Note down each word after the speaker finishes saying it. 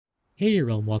Hey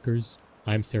Realm Walkers,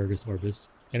 I'm Saragus Orbis,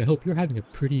 and I hope you're having a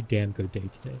pretty damn good day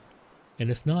today. And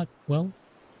if not, well,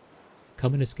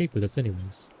 come and escape with us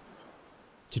anyways.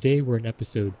 Today we're in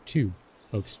episode 2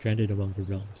 of Stranded Among the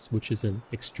Realms, which is an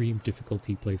extreme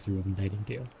difficulty playthrough of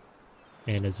Nightingale.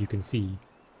 And as you can see,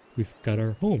 we've got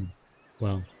our home.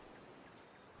 Well,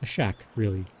 a shack,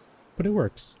 really. But it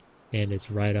works. And it's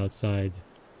right outside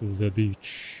the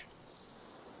beach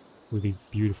with these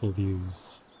beautiful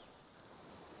views.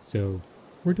 So,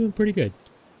 we're doing pretty good.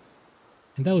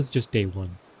 And that was just day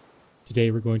 1.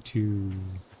 Today we're going to...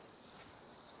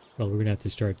 Well, we're going to have to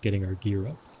start getting our gear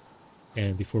up.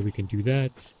 And before we can do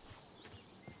that,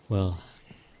 well,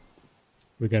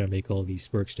 we got to make all these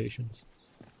workstations.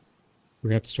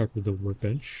 We're going to have to start with the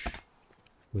workbench,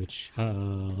 which,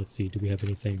 let's see, do we have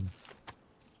anything?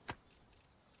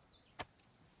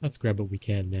 Let's grab what we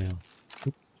can now.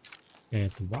 Oop.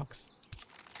 And some rocks.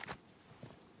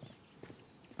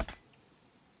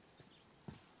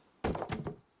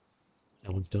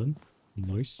 That one's done.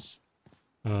 Nice.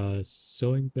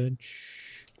 Sewing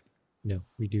bench. No,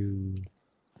 we do...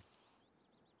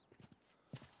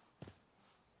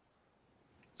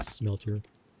 smelter.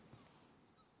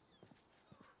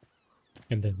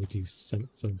 And then we do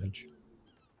sewing bench.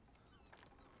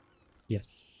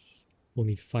 Yes. We'll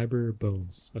need fiber,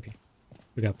 bones. Okay.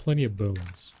 We got plenty of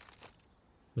bones.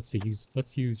 Let's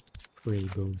use prey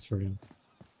bones for now.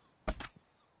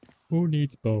 Who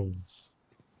needs bones?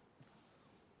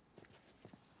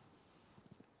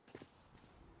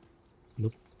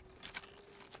 Nope.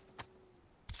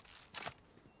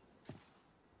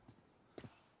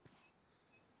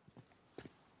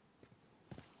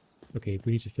 Okay,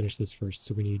 we need to finish this first,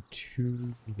 so we need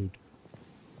 2 wood.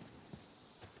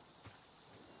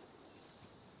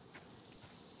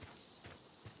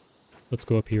 Let's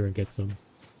go up here and get some.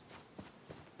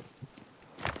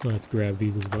 Let's grab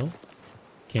these as well.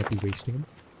 Can't be wasting them.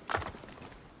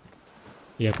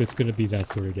 Yep, it's gonna be that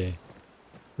sort of day.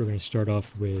 We're gonna start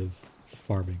off with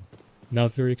farming.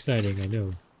 Not very exciting, I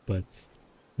know, but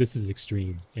this is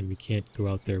extreme, and we can't go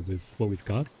out there with what we've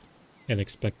got and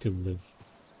expect to live.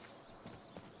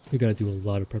 We gotta do a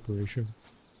lot of preparation.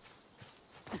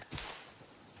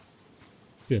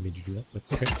 Didn't mean to do that, but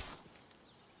okay.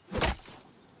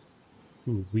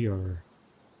 Ooh, we are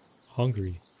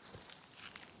hungry.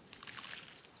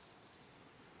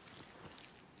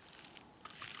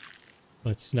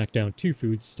 Let's snack down 2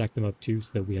 foods, stack them up 2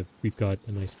 so that we've got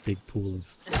a nice big pool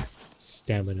of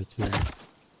stamina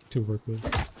to work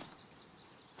with.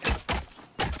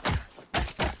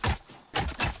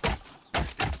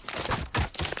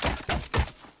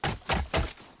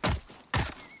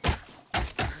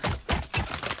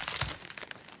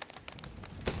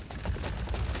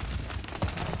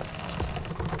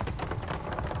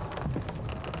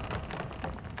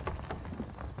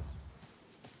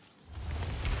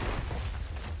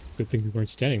 Good thing we weren't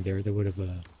standing there. They would have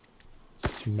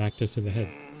smacked us in the head.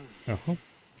 Uh-huh.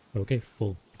 Okay,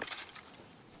 full.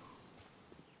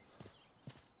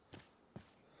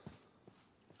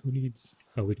 Who needs...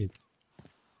 Oh, we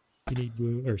need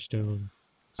wood, or stone.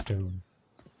 Stone.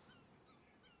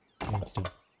 And stone.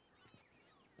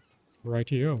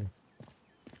 Rightio.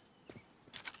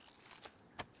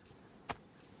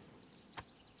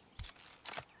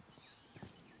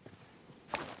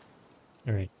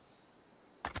 Alright.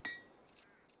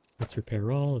 Let's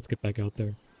repair all. Let's get back out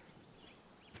there.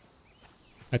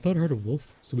 I thought I heard a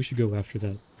wolf, so we should go after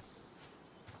that.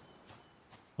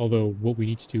 Although, what we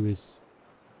need to do is...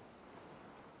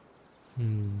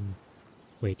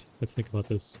 Wait, let's think about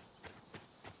this.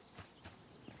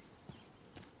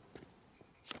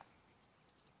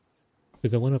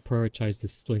 Because I want to prioritize the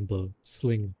sling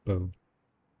bow.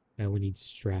 And we need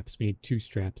straps. We need 2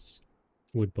 straps.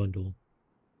 Wood bundle.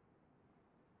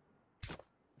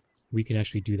 We can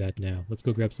actually do that now. Let's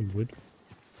go grab some wood.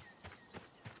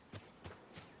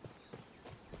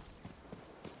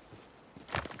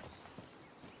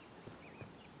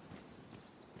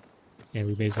 And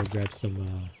we may as well grab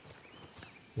some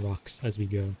rocks as we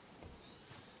go.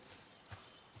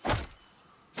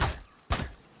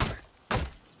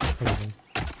 Okay.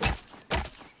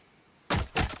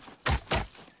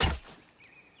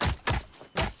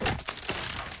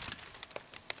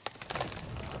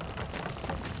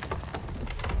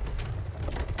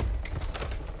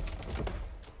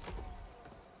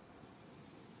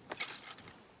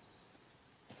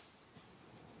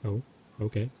 Oh,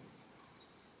 okay.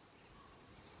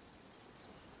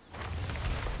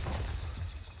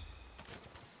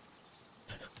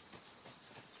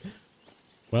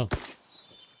 Well,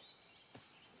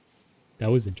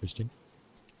 that was interesting.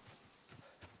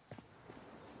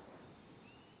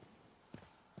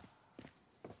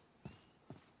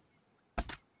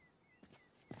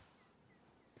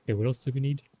 Okay, what else did we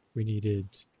need? We needed...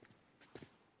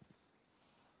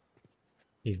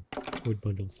 Yeah, wood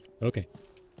bundles. Okay.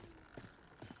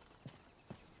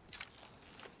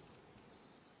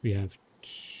 We have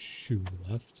 2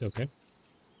 left. Okay.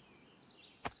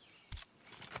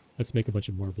 Let's make a bunch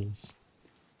of marbles.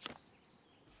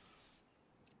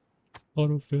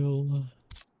 Autofill.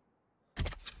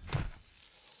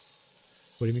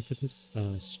 What do you mean for this?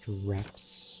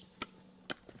 Straps.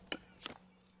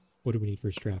 What do we need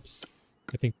for straps?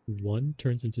 I think 1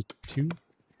 turns into 2.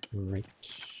 Right.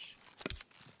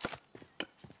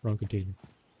 Wrong container.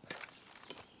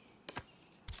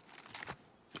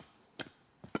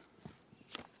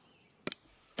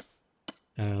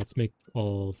 Let's make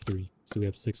all 3. So we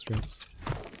have 6 straps.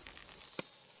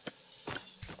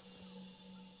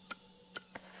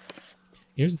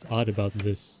 Here's what's odd about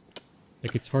this.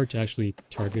 Like, it's hard to actually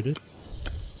target it.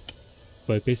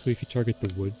 But basically, if you target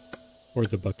the wood or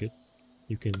the bucket,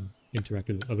 you can interact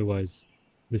with it. Otherwise,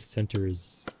 this center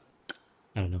is,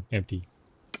 I don't know, empty.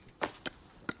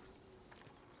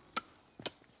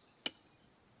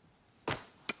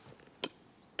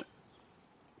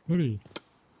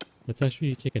 Let's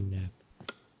actually take a nap.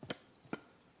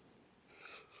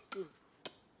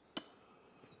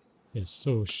 Yes,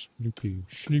 so sleepy,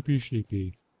 sleepy,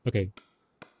 sleepy. Okay.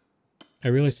 I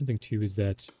realized something too is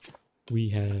that we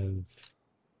have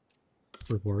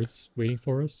rewards waiting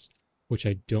for us, which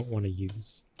I don't want to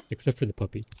use, except for the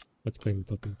puppy. Let's claim the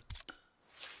puppy.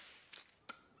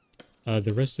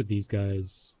 The rest of these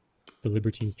guys, the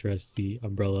Libertine's dress, the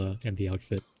umbrella, and the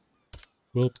outfit,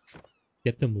 we'll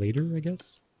get them later, I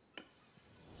guess.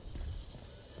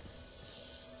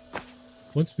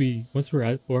 Once we're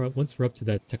up to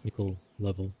that technical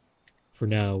level. For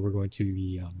now, we're going to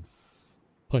be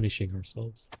punishing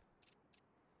ourselves.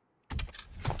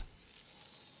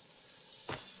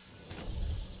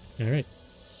 Alright.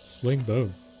 Sling bow.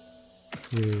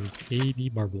 With 80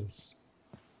 marbles.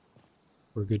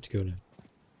 We're good to go now.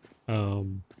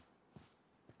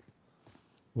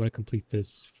 Want to complete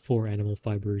this 4 animal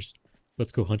fibers.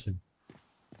 Let's go hunting.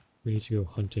 We need to go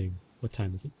hunting. What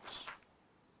time is it?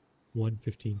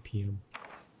 1:15 p.m.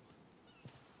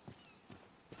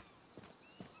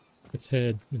 Let's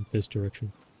head in this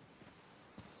direction.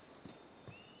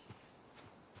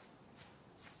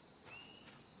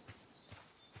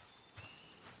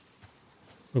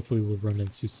 Hopefully we'll run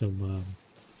into some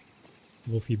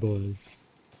wolfy boys.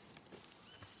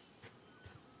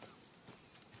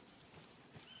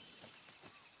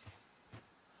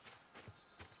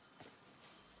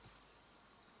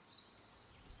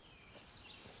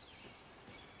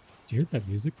 Do you hear that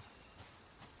music?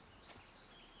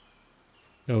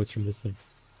 Oh, it's from this thing.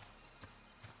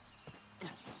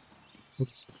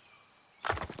 Oops.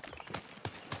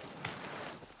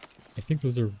 I think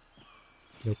those are...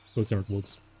 Nope, those aren't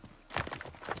wolves.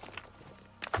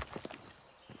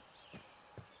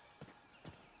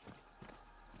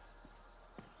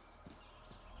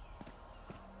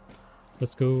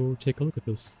 Let's go take a look at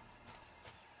this.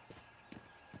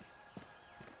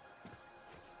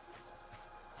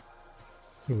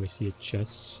 Oh, I see a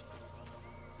chest.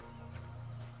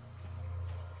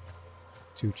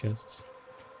 2 chests.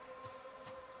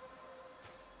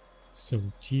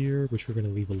 Some deer, which we're going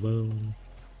to leave alone.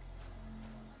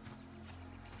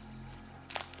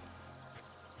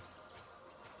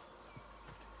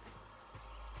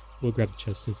 We'll grab the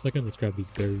chest in a second. Let's grab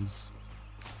these berries.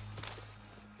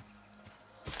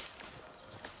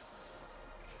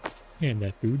 And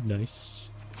that food, nice.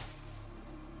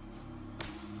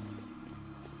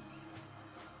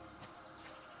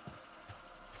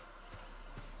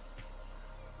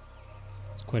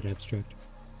 It's quite abstract.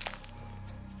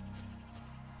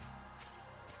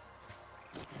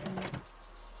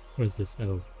 What is this?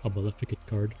 Oh, a Maleficent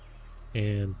card.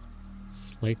 And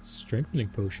slight strengthening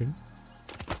potion.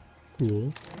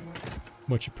 Cool.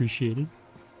 Much appreciated.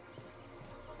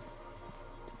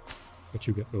 What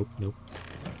you got? Oh, nope.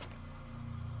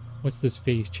 What's this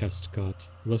phase chest got?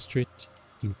 Illustrate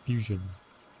infusion.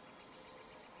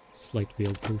 Slight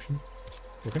veiled potion.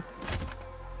 Okay.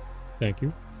 Thank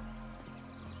you.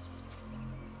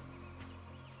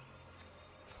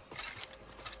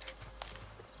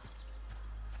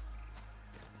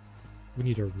 We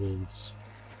need our wolves.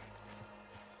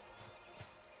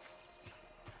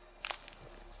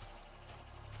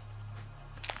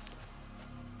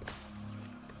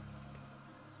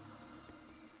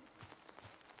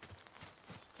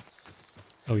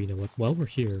 Oh, you know what? While we're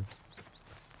here,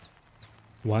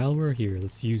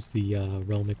 let's use the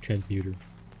Realmic Transmuter.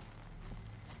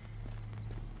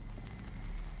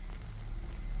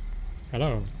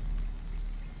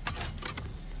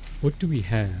 What do we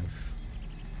have?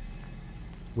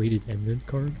 Weighted eminent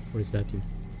card? What does that do?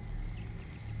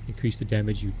 Increase the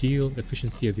damage you deal,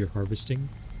 efficiency of your harvesting,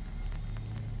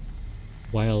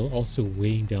 while also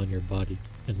weighing down your body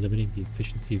and limiting the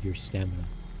efficiency of your stamina.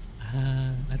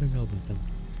 I don't know about them.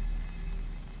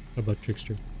 How about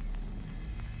Trickster?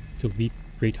 To leap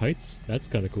great heights? That's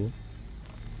kinda cool.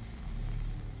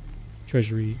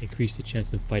 Treasury, increase the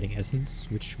chance of fighting essence,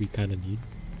 which we kinda need.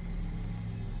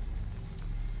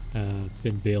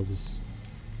 Thin Veils,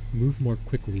 move more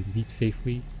quickly, leap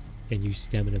safely, and use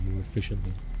stamina more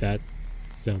efficiently. That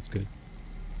sounds good.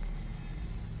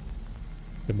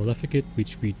 The Maleficate,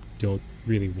 which we don't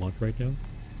really want right now,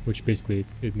 which basically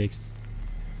it makes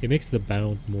the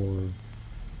bound more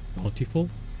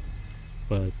bountiful,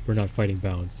 but we're not fighting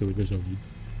bound, so there's no need.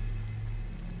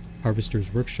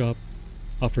 Harvester's Workshop,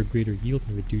 offer greater yield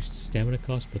and reduced stamina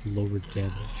cost, but lower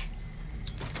damage.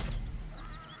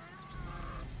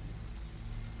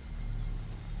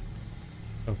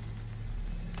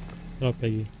 Oh,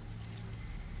 Peggy.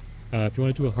 If you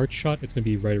want to do a heart shot, it's going to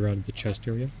be right around the chest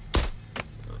area.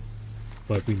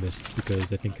 But we missed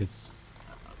because I think his...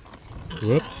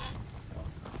 Whoop.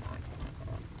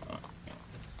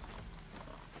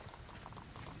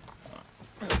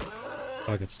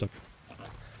 Oh, I got stuck.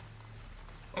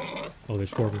 Oh, there's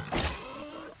 4 of them.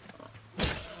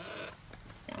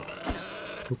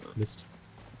 Oop, missed.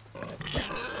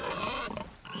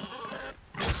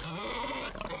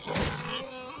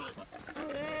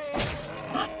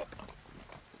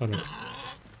 Oh no.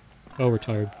 Oh, we're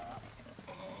tired.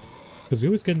 Because we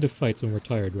always get into fights when we're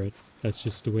tired, right? That's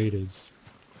just the way it is.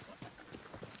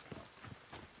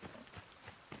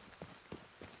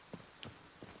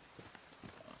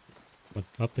 Come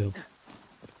on, up the hill.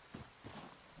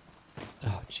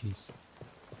 Oh, jeez.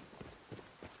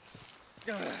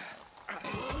 Ow.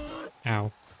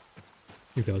 I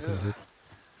think that was gonna hurt.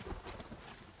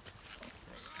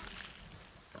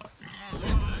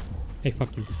 Hey,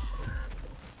 fuck you.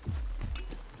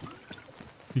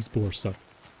 These boars suck.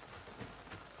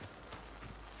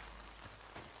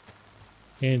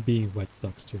 And being wet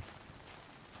sucks too.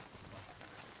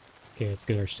 Okay, let's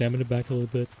get our stamina back a little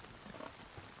bit.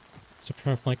 Stop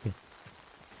trying to flank me.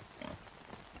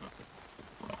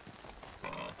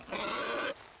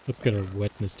 Let's get our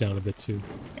wetness down a bit too.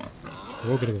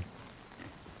 We're gonna go.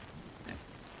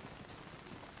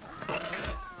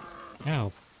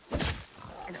 Ow.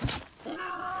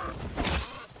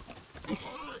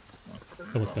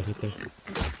 Almost got hit there.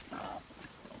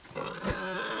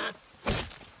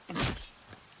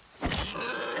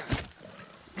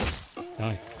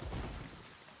 Die.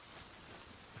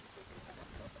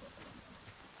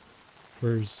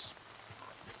 Where's...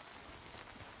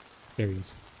 There he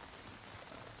is.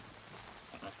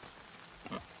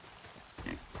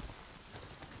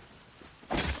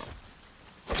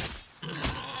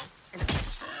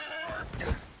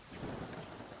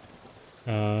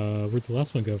 Where'd the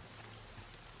last one go?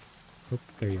 Oh,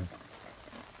 there you are.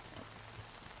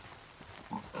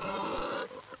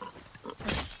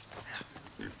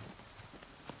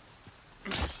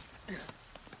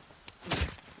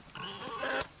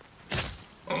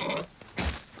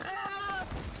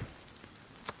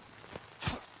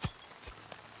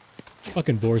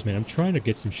 Fucking boars, man. I'm trying to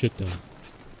get some shit done.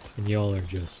 And y'all are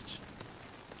just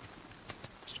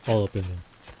all up in there.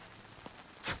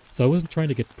 So I wasn't trying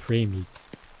to get prey meat.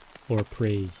 Or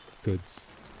prey goods.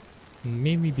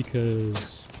 Mainly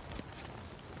because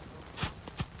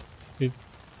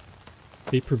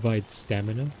they provide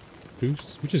stamina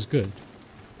boosts, which is good.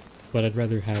 But I'd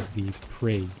rather have the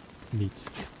prey meat.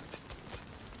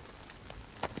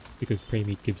 Because prey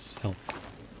meat gives health.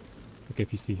 Okay,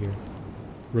 if you see here.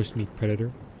 Roast meat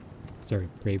predator. Sorry,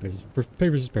 prey versus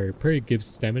predator. Prey gives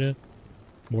stamina,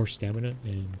 more stamina,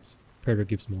 and predator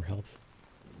gives more health.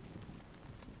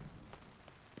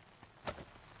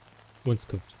 Once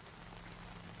cooked.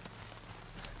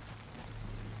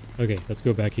 Okay, let's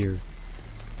go back here.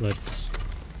 Let's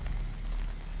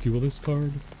duel this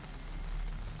card.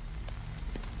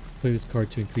 Play this card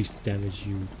to increase the damage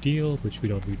you deal, which we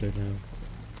don't need right now.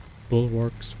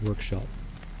 Bulwark's Workshop.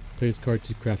 Play this card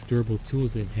to craft durable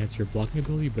tools that enhance your blocking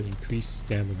ability but increase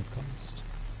stamina cost.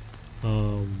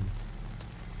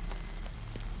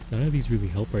 None of these really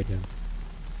help right now.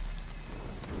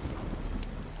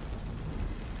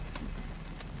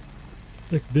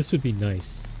 Like, this would be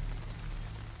nice.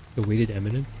 The weighted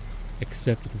eminent,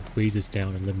 except it weighs us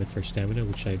down and limits our stamina,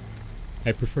 which I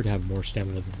prefer to have more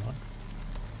stamina than not.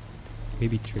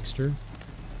 Maybe Trickster?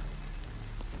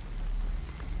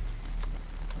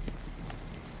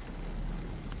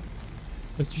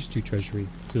 Let's just do Treasury,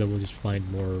 so that we'll just find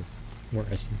more More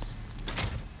essence.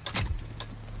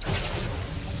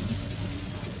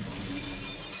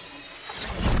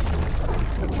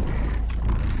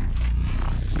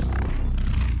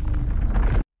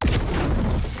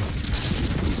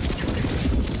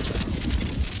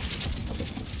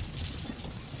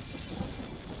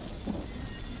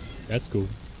 That's cool.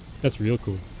 That's real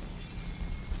cool.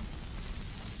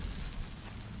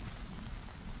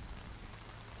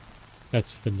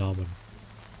 That's phenomenal.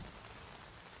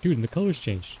 Dude, and the colors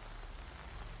changed.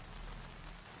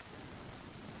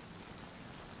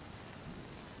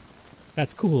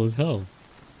 That's cool as hell.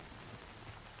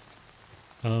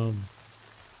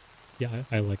 Yeah,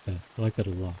 I like that. I like that a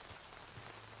lot.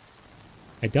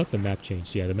 I doubt the map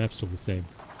changed. Yeah, the map's still the same.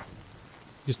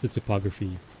 Just the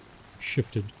topography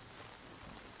shifted.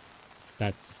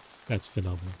 That's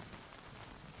phenomenal.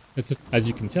 As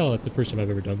you can tell, that's the first time I've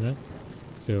ever done that.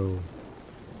 So,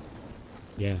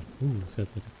 yeah. Ooh, it's got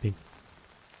like pink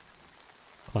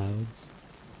clouds.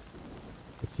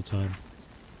 What's the time?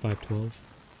 5:12.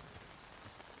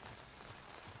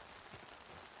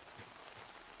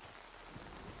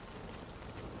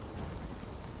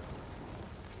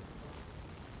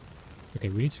 Okay,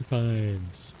 we need to find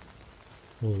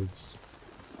wolves.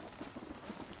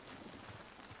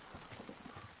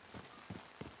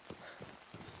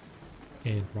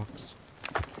 And rocks.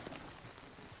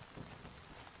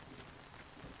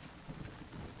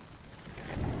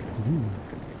 Ooh.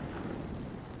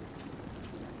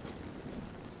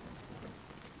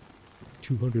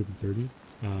 $230?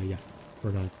 Yeah,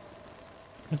 we're not.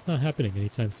 That's not happening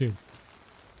anytime soon.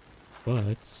 But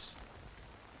let's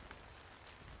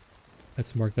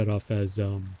mark that off as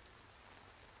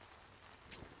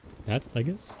that, I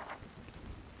guess.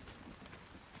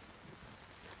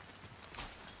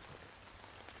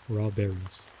 Raw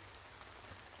berries.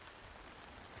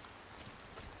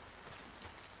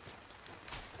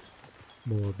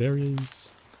 More berries.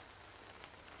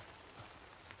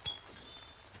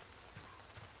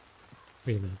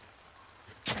 Wait a minute.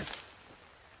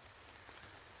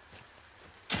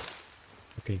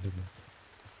 Okay, never mind.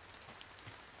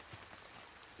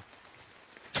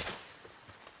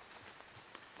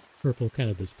 Purple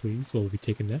cannabis, please. We'll be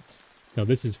taking that. Now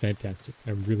this is fantastic.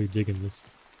 I'm really digging this.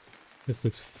 This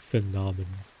looks phenomenal.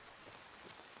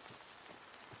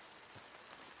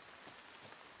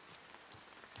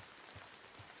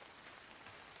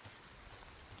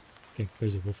 Okay,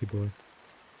 there's a wolfy boy.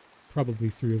 Probably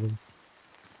 3 of them.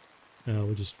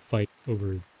 We'll just fight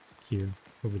over here,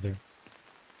 over there.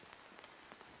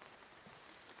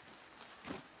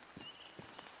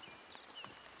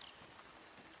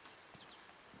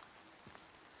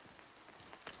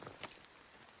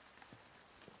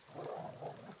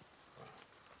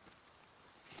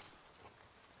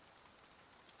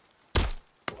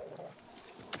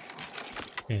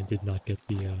 And did not get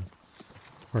the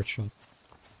heart shot.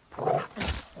 Ow.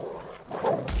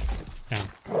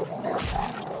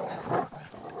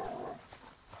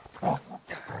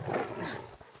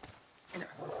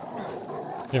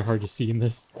 They're hard to see in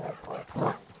this.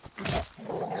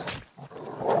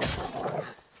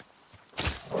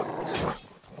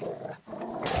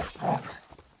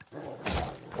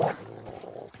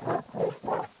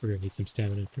 We're gonna need some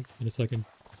stamina in a second.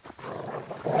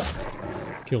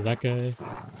 Let's kill that guy.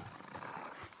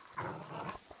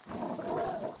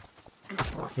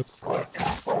 Oops.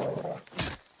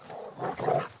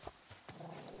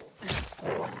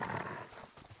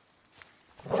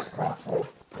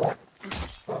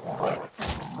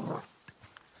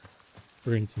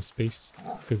 We're gonna need some space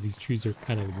because these trees are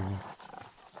kind of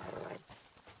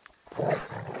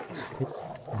oops,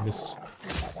 I missed.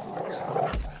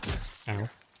 Ow.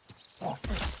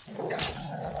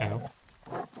 Ow.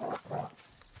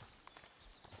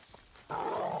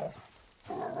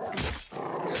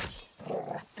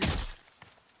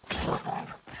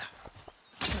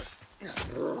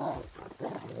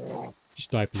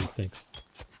 Just die, please, thanks.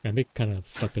 Man, they kind of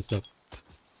fucked us up.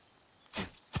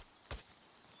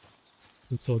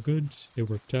 It's all good. It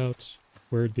worked out.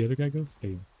 Where'd the other guy go?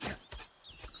 There you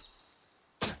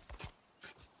go.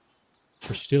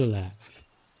 We're still alive.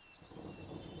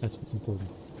 That's what's important.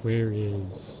 Where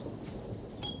is...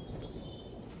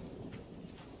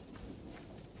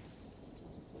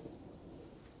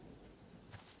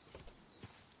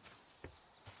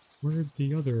 Where'd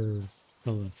the other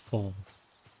fella fall?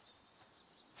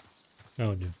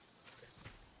 Oh no.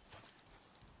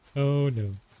 Oh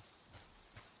no.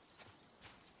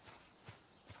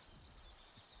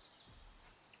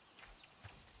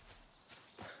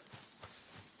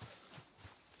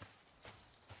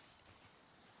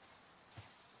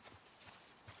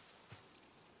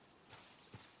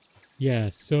 Yeah,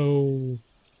 so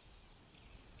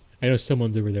I know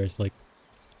someone's over there. It's like,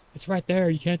 it's right there.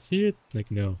 You can't see it.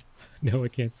 Like, no, no, I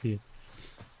can't see it.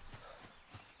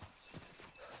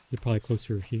 They're probably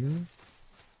closer here.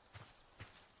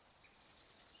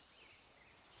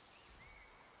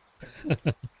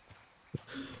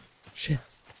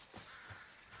 Shit.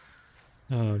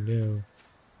 Oh no.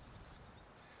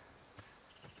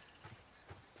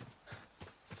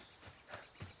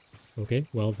 Okay,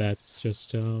 well that's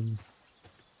just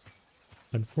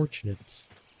unfortunate.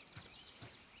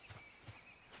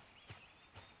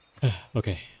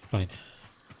 Okay, fine.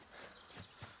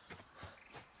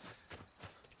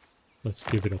 Let's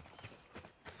give it up.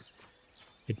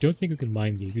 I don't think we can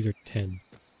mine these. These are 10.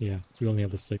 Yeah, we only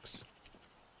have the 6.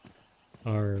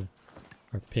 Our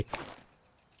pick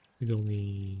is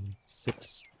only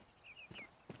 6.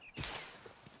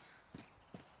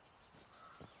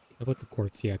 How about the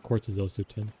quartz? Yeah, quartz is also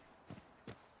 10.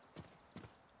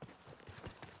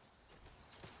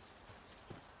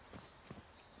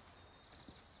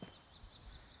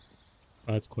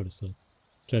 Oh, that's quite a set.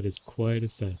 That is quite a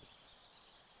set.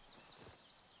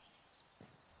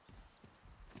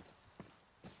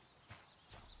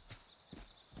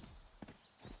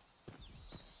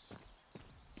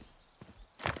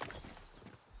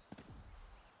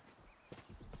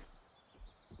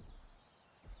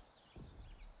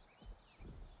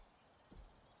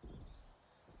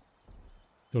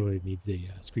 Totally needs a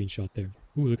screenshot there.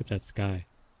 Ooh, look at that sky.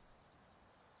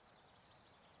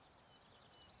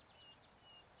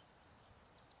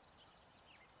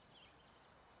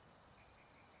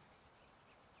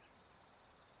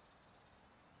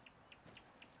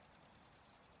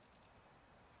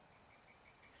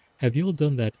 Have you all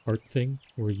done that art thing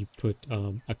where you put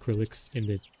acrylics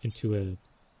into a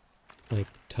like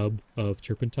tub of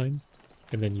turpentine,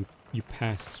 and then you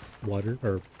pass water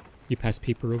or you pass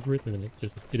paper over it, and then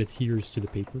it adheres to the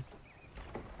paper?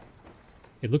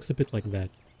 It looks a bit like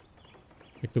that,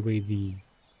 like the way the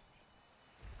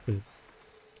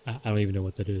I don't even know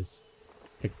what that is.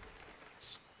 The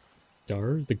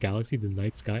stars, the galaxy, the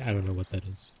night sky. I don't know what that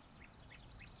is,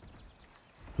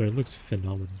 but it looks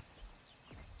phenomenal.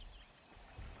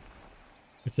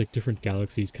 It's like different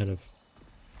galaxies kind of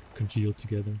congealed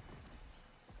together.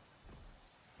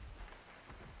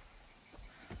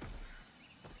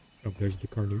 Oh, there's the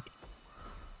Carnute.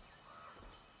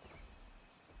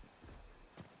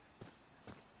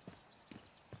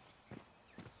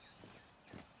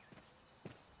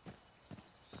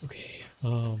 Okay,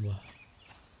 nope.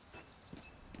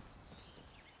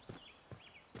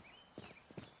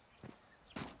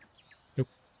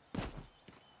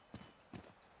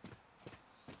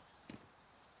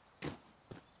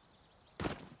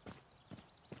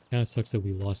 Kinda sucks that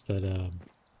we lost that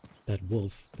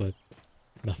wolf, but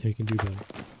nothing we can do about it.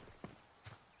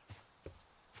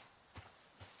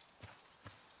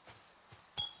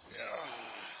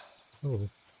 Oh.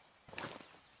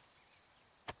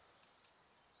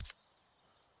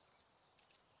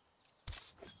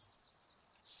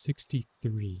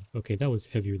 $63. Okay, that was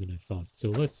heavier than I thought. So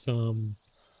let's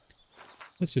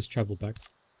just travel back.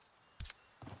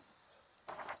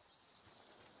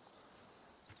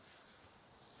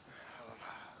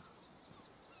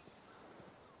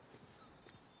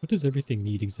 What does everything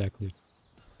need exactly?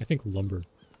 I think lumber.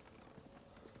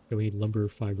 Yeah, we need lumber,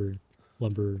 fiber,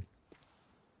 lumber,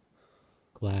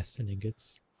 glass, and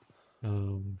ingots.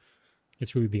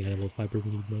 It's really the animal fiber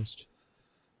we need most.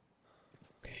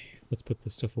 Okay, let's put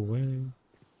this stuff away.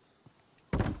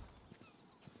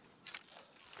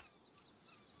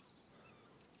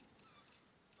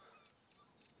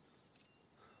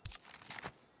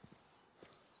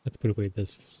 Let's put away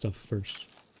this stuff first.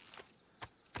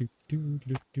 Do, do,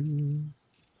 do, do.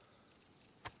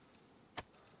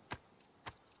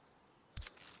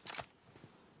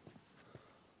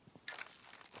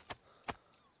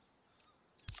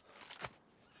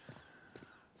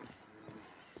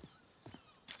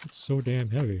 It's so damn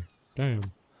heavy. Damn.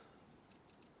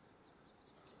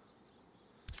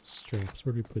 Straps.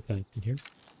 Where do we put that? In here?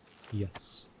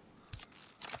 Yes.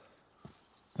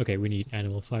 Okay, we need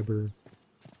animal fiber.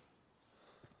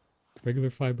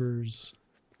 Regular fibers.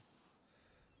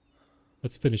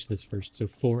 Let's finish this first. So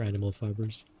 4 animal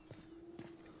fibers.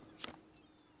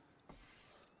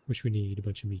 Which we need a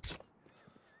bunch of meat.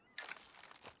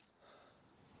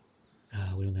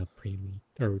 We don't have pre-meat.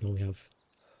 Or we only have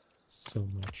so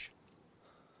much.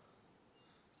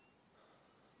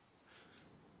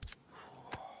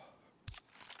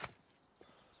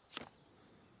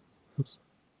 Oops.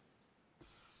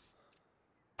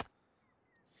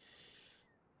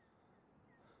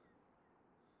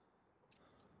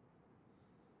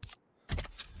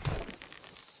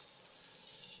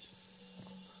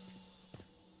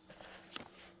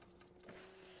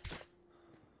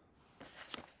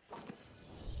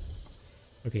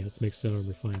 Okay, let's make some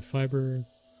refined fiber.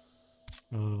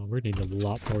 We're gonna need a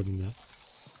lot more than that.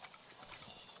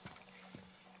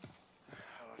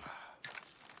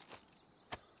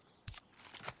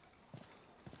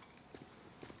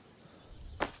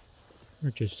 We're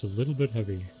just a little bit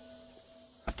heavy.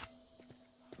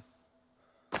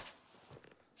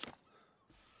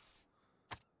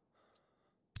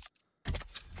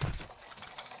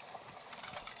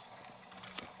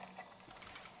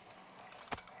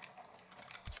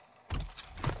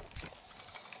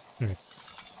 Alright.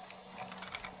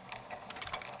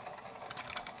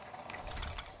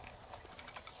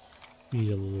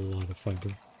 Need a lot of fiber.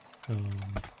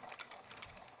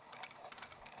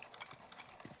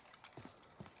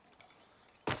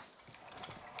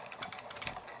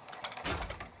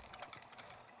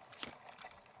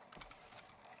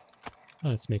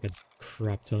 Let's make a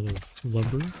crap ton of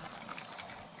lumber.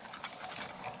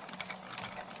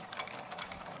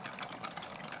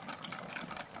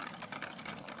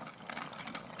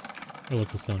 I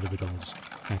love the sound of it all just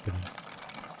happening.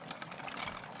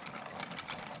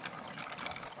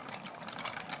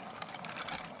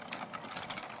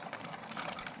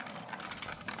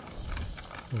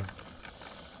 Oh.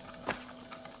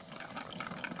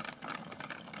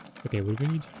 Okay, what do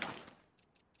we need?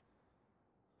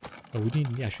 Oh,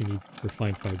 we actually need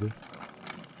refined fiber.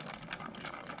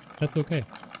 That's okay.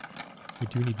 We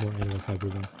do need more animal fiber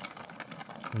though.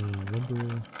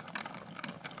 Lumber.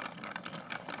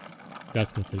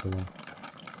 That's gonna take a while.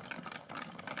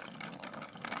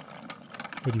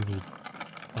 What do you need?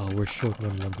 Oh, we're short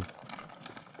one lumber.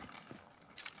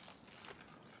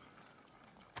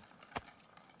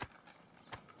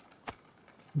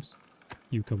 Oops.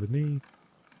 You come with me.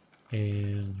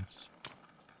 And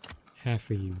half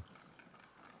of you.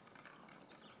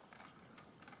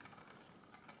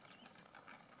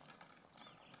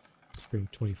 Let's bring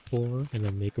 24 and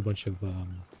then make a bunch of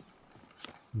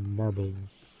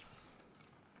marbles.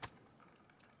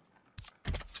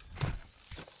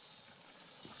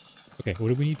 Okay, what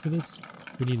do we need for this?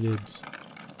 We needed,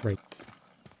 right,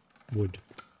 wood.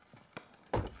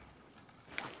 Let's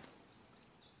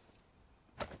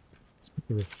put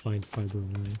the refined fiber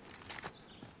away.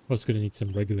 I'm also gonna need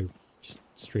some regular, just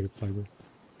straight up fiber.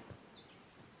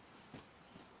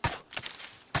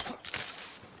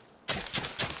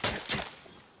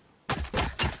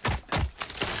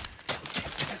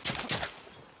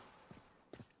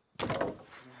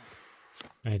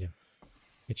 I know.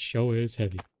 It sure is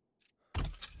heavy.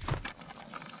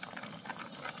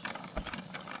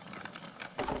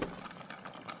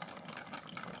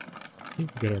 Okay,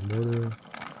 we got our mortar.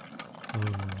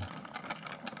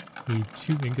 We need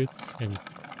 2 ingots and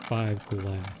 5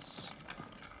 glass.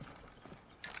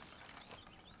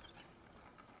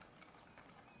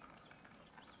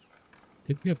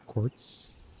 Did we have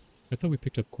quartz? I thought we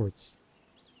picked up quartz.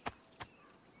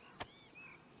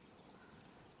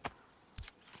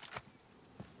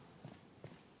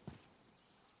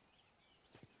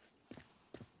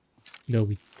 No,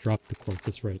 we dropped the quartz.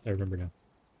 That's right. I remember now.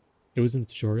 It was in the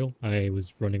tutorial. I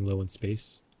was running low in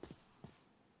space.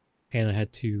 And I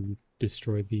had to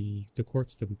destroy the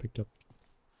quartz that we picked up.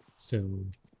 So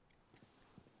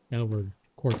now we're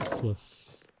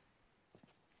quartzless.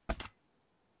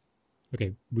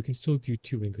 Okay, we can still do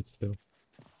 2 ingots though.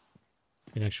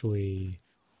 And actually...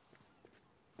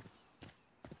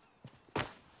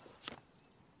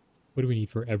 what do we need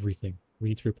for everything? We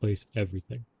need to replace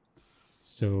everything.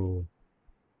 So...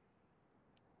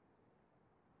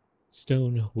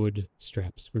 stone, wood,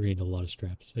 straps. We're gonna need a lot of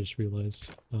straps. I just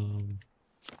realized.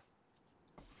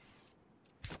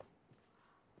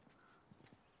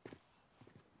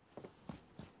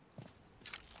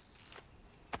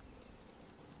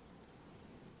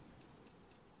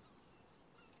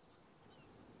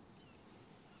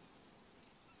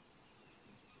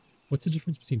 What's the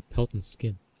difference between pelt and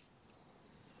skin?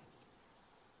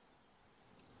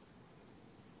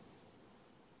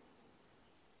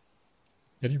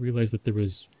 I didn't realize that there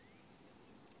was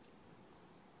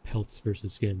pelts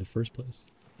versus skin in the first place.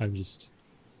 I'm just...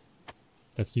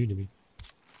 that's new to me.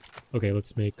 Okay,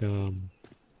 let's make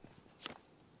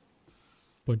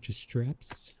bunch of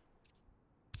straps.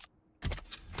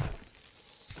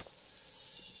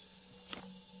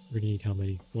 We're gonna need how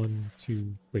many? 1,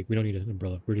 2... wait, we don't need an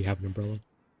umbrella. We already have an umbrella.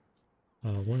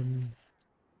 1,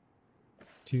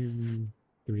 2,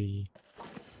 3,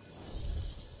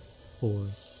 4,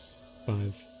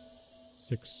 5,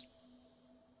 6.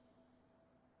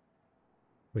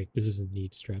 Wait, this doesn't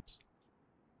need straps.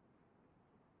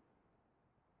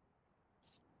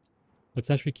 Let's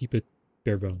actually keep it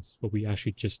bare bones. What we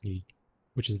actually just need,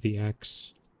 which is the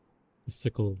axe, the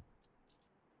sickle,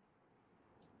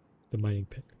 the mining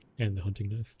pick and the hunting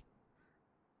knife.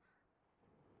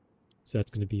 So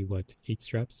that's going to be, what, 8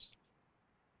 straps?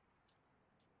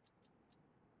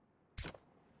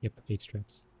 Yep, 8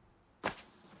 straps.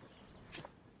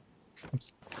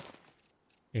 Oops.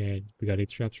 And we got 8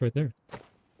 straps right there.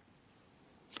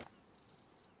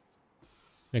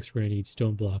 Next, we're going to need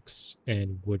stone blocks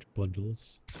and wood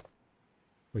bundles.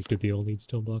 Wait, did they all need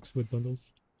stone blocks, wood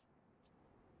bundles?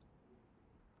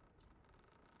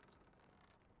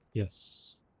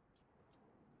 Yes.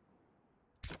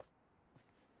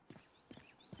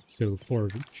 So 4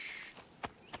 of each.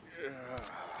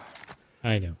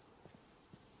 I know.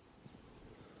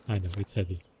 I know, it's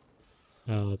heavy.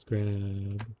 Let's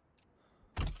grab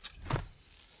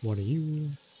one of you.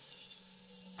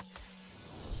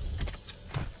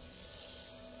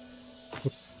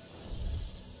 Whoops.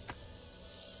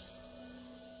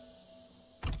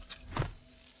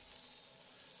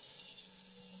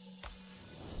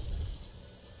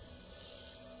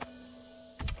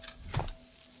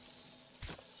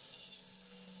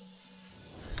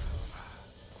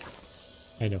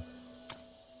 I know.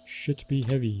 Should be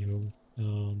heavy, yo.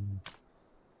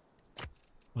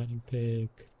 Mining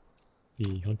pick,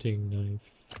 the hunting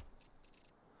knife,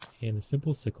 and a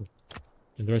simple sickle.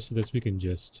 And the rest of this we can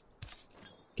just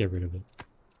get rid of it.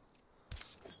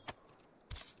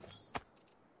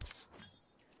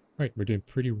 Alright, we're doing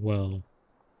pretty well.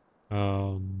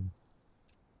 Now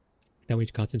we need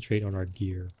to concentrate on our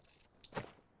gear.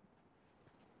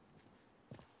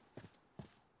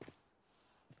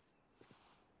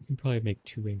 We can probably make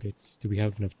 2 ingots. Do we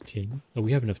have enough tin? Oh,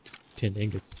 we have enough tin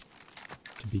ingots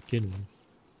to begin with.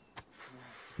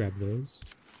 Let's grab those.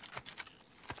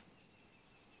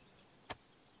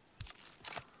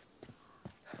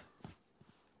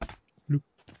 Bloop.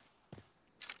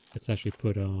 Let's actually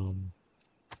put a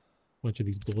bunch of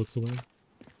these bullets away.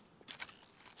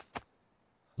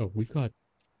 Oh, we've got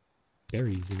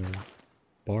berries in our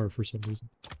bar for some reason.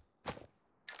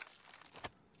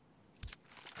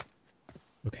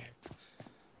 Okay.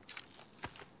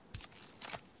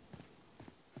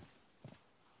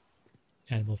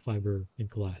 Animal fiber and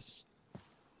glass.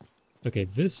 Okay,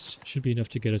 this should be enough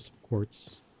to get us some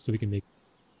quartz, so we can make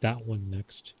that one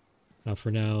next.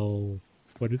 For now,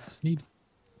 what does this need?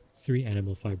 3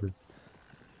 animal fiber.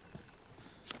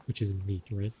 Which is meat,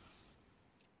 right?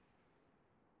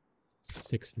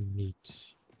 6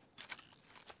 meat.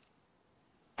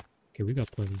 Okay, we got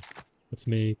plenty. Let's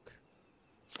make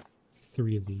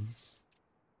 3 of these.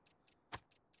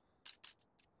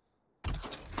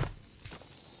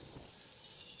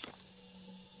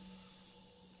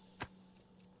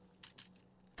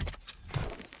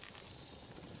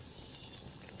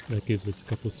 That gives us a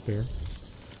couple spare.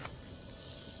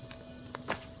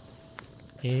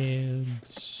 And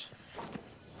it's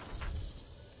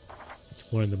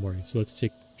 1 in the morning, so let's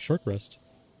take a short rest.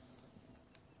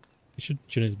 Shouldn't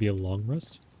it be a long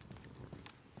rest?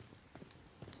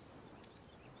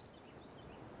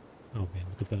 Oh man,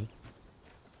 look at that.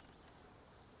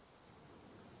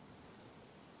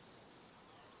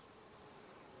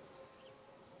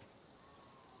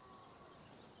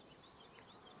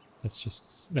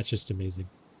 That's just amazing.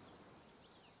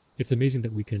 It's amazing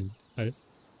that we can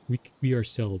we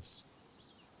ourselves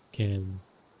can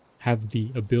have the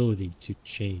ability to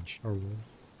change our world.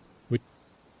 Which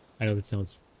I know that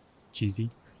sounds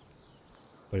cheesy,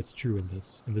 but it's true in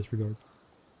this regard.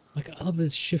 Like, I love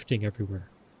this shifting everywhere.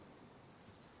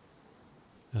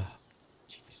 Ah,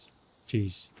 jeez,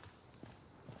 jeez,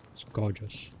 it's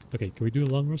gorgeous. Okay, can we do a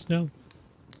long rest now?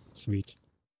 Sweet.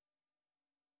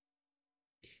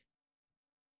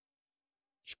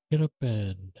 Let's get up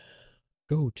and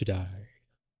go to die.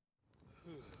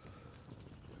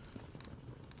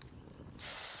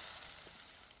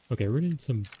 Okay, we're gonna need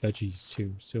some veggies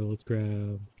too, so let's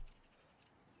grab...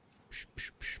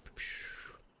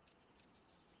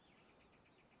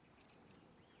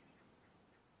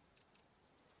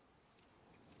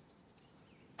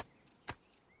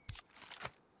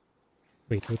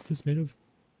 Wait, what's this made of?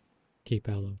 Cape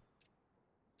aloe.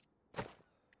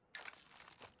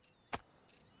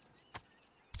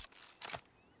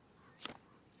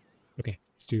 Okay,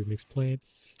 let's do mixed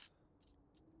plants.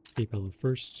 Cape aloe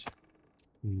first.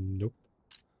 Nope.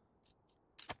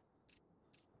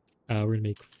 We're gonna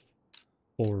make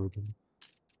 4 of them.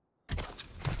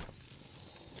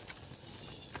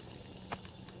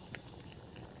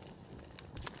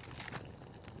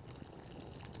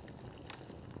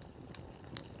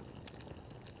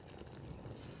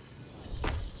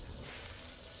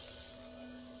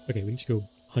 Okay, we need to go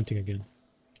hunting again.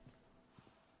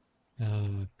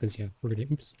 Because yeah, we're gonna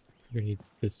need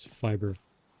this fiber.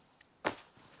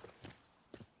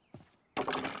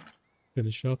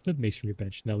 Finish off the masonry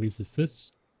bench. Now leaves us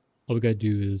this. All we gotta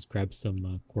do is grab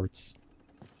some quartz,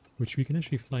 which we can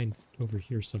actually find over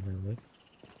here somewhere, right?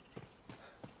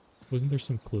 Wasn't there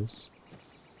some close?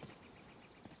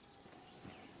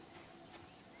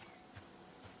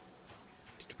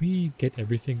 Did we get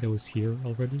everything that was here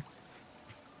already?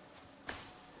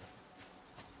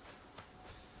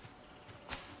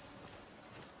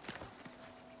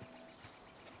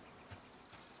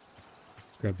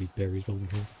 Let's grab these berries over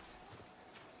here.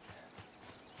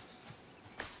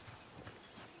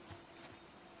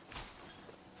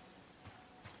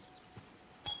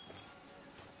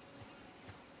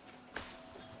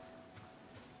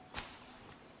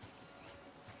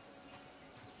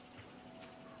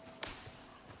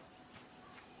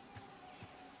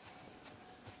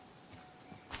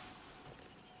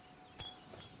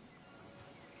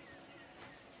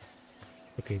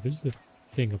 Okay, this is the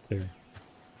thing up there.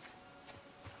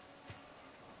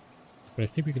 But I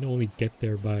think we can only get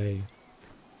there by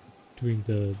doing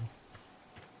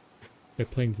by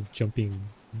playing the jumping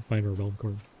minor realm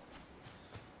card.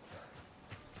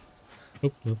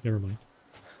 Oh, no, never mind.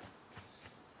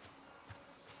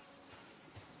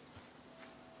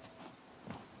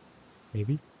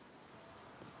 Maybe?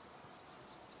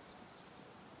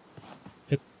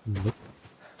 Nope.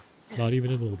 Not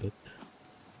even a little bit.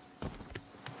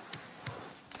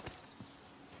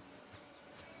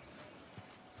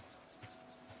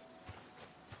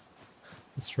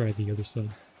 Let's try the other side.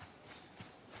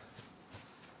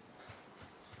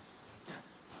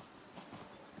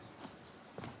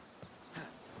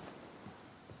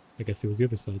 I guess it was the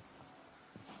other side.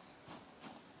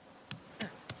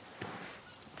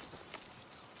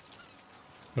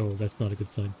 Oh, that's not a good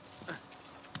sign.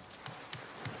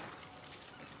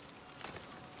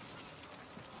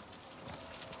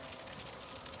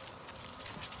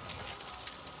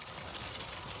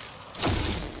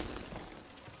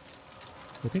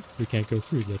 Okay, we can't go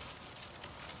through yet.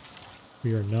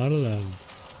 We are not allowed.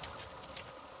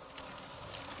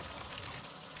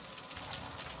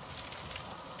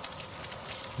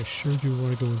 I sure do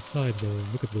want to go inside though.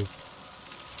 Look at this.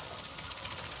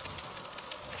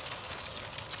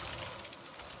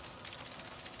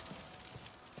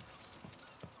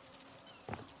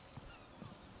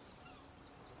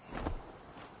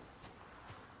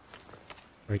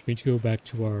 Alright, we need to go back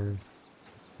to our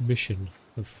mission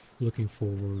of looking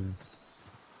for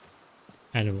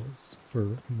animals,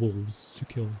 for wolves to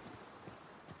kill.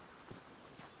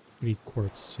 We need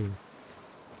quartz too.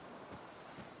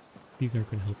 These aren't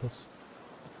going to help us.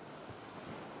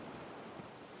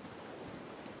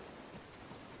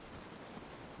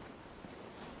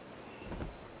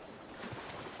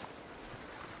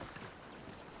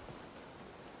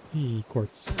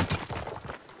 Quartz.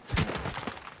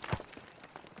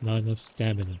 Not enough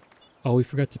stamina. Oh, we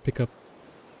forgot to pick up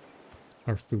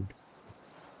our food.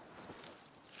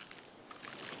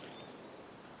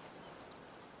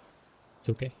 It's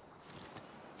okay.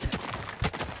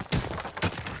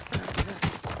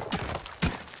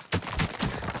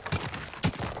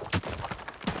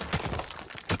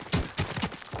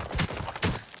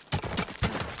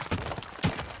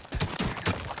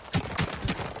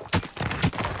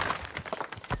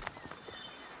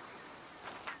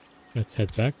 Let's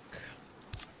head back.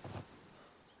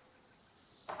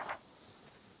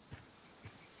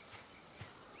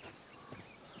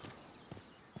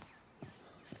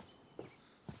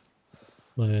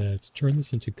 Let's turn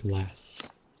this into glass.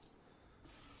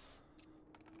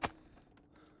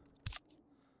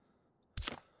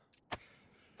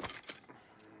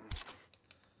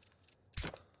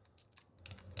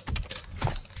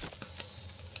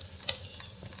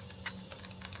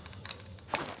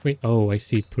 Wait, oh, I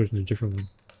see. Put it in a different one.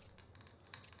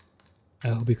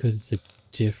 Oh, because it's a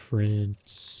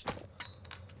different...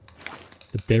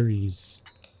 The berries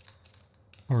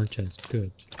aren't as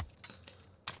good.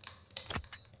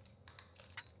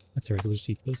 That's alright, we'll just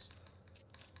eat this.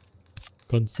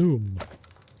 Consume!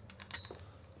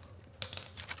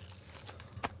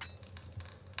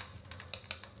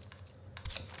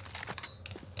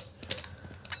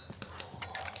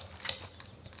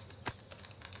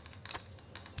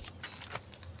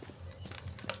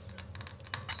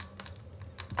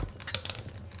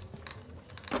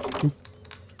 Oop.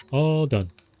 All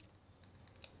done.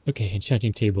 Okay,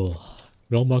 enchanting table.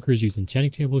 Realmwalkers use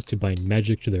enchanting tables to bind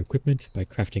magic to their equipment by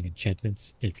crafting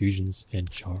enchantments, infusions, and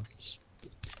charms.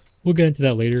 We'll get into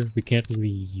that later. We can't really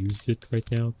use it right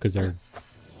now because our...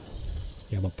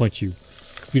 Yeah, I'm gonna punch you.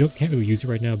 Can't really use it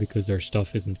right now because our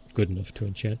stuff isn't good enough to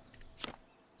enchant.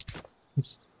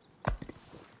 Oops.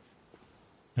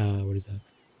 What is that?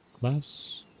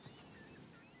 Glass?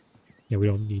 Yeah, we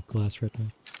don't need glass right now.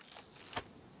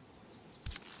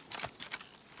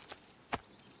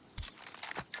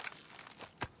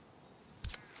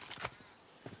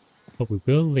 But we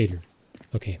will later.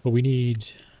 Okay, but we need...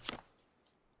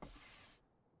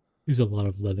 There's a lot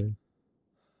of leather.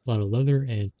 A lot of leather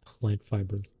and plant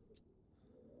fiber.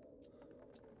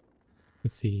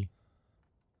 Let's see.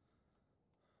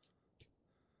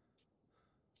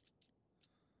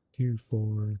 2,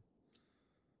 4,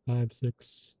 5,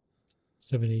 6,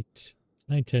 7, 8,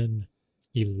 9, 10,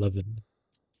 11.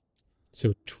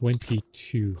 So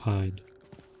 22 hide.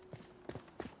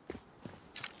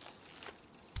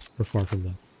 We're far from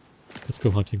that. Let's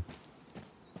go hunting.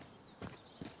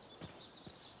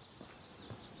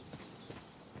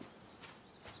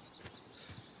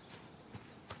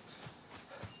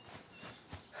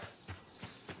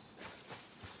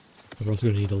 We're also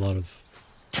going to need a lot of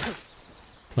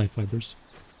plant fibers.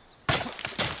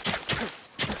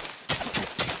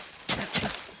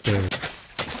 There.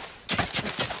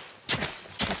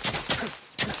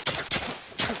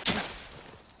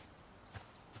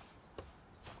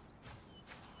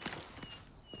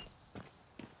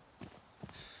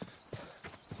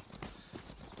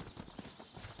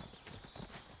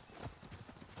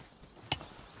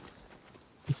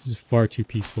 This is far too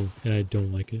peaceful, and I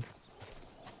don't like it.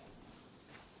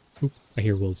 Oop, I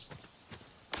hear wolves.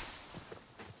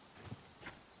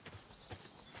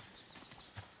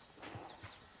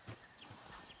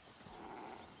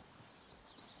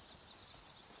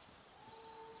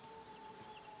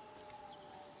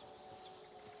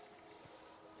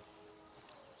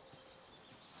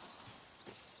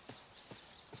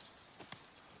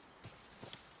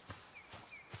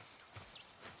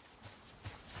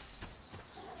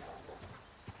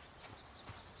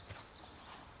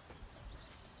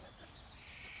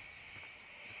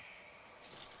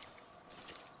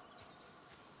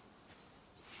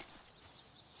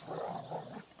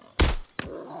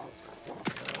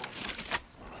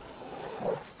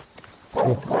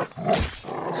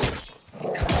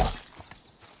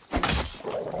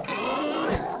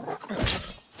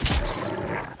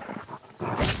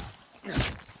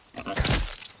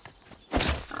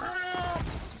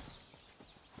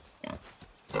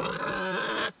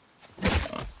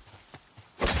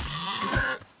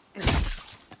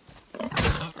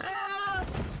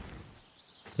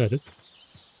 Is that it?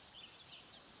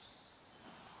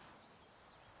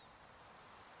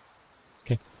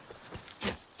 Okay.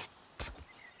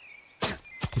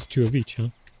 Just 2 of each, huh?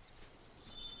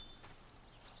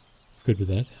 Good with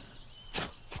that.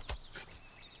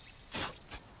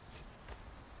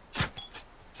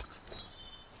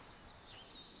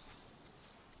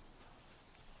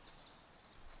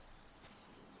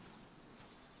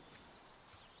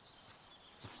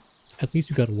 At least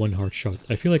we got 1 hard shot.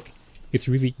 I feel like it's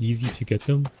really easy to get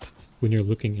them when you're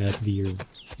looking at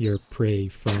your prey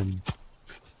from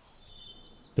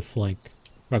the flank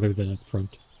rather than up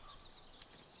front.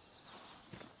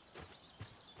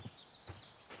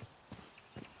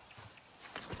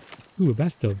 Ooh, a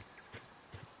bathtub.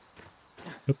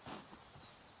 Yep.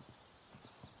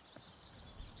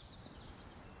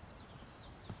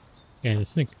 And a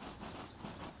sink.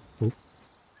 Oh.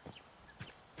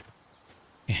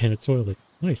 And a toilet.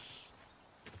 Nice.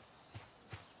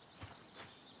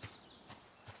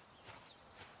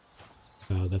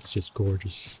 Oh, that's just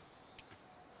gorgeous.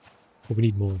 But we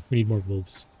need more. We need more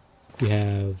wolves. We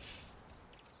have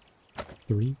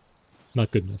 3.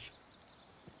 Not good enough.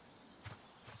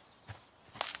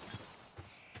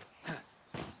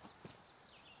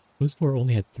 Those 4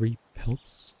 only had 3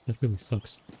 pelts? That really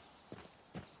sucks.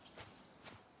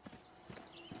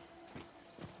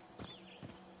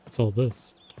 What's all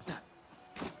this?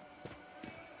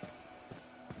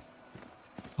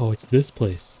 Oh, it's this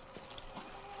place.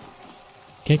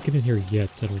 Can't get in here yet,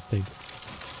 I don't think.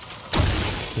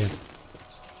 Yeah.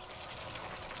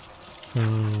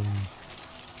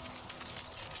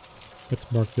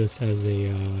 Let's mark this as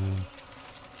a,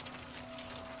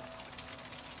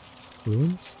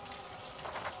 ruins?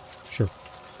 Sure.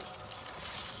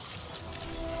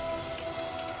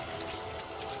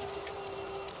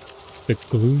 The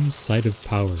gloom site of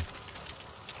power.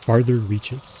 Farther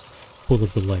reaches. Full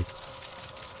of the light.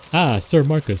 Ah, Sir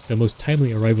Marcus, a most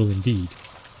timely arrival indeed.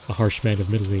 A harsh man of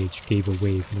middle age gave a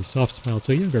wave and a soft smile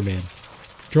to a younger man,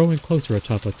 drawing closer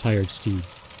atop a tired steed.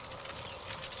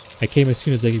 I came as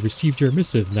soon as I received your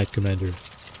missive, Knight Commander.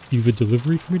 You've a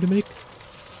delivery for me to make?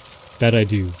 That I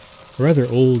do. A rather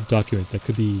old document that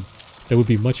would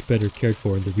be much better cared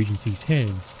for in the Regency's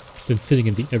hands than sitting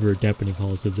in the ever-dampening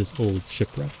halls of this old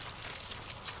shipwreck.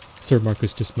 Sir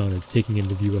Marcus dismounted, taking in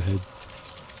the view ahead.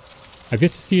 I've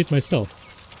yet to see it myself.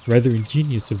 Rather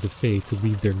ingenious of the Fae to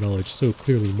leave their knowledge so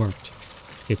clearly marked.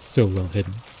 It's so well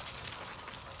hidden.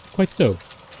 Quite so.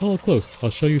 Follow close. I'll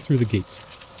show you through the gate.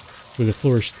 With a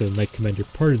flourish, the Knight Commander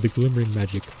parted the glimmering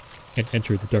magic and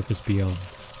entered the darkness beyond.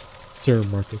 Sir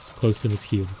Marcus close in his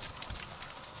heels.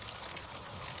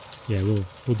 Yeah,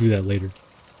 we'll do that later.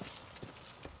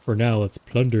 For now, let's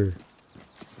plunder.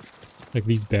 Like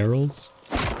these barrels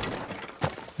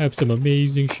have some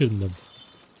amazing shit in them.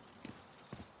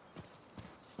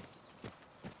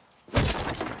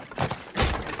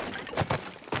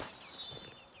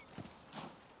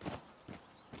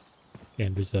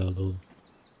 And there's a little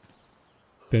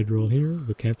bedroll here,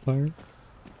 the campfire.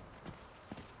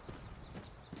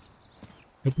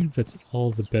 I believe that's all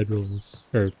the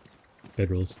bedrolls, or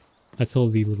bedrolls. That's all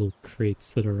the little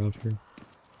crates that are out here.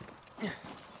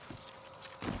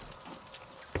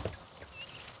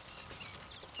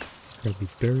 Let's grab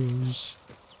these berries.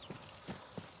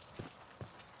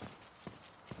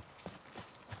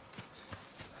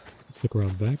 Let's look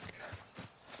around back.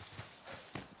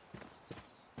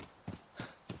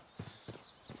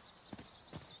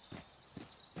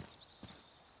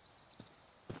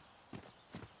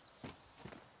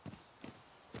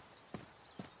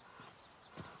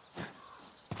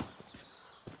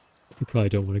 You probably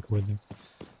don't want to go in there.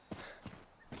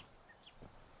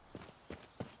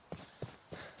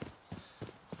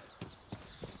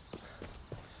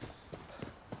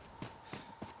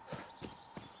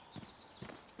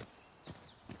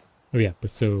 Oh yeah,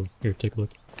 but so, here, take a look.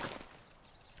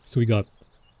 So we got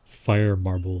fire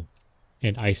marble,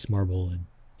 and ice marble, and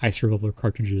ice revolver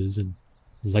cartridges, and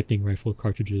lightning rifle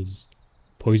cartridges,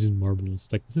 poison marbles.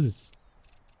 Like, this is...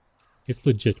 It's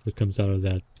legit what comes out of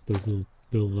that, those little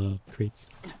crates.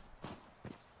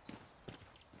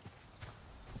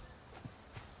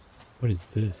 What is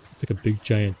this? It's like a big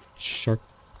giant shark.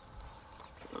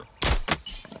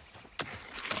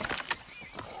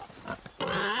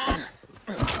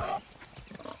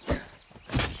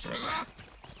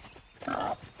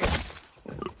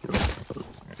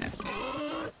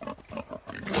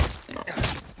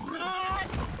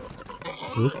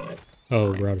 Oop.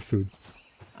 Oh, we're out of food.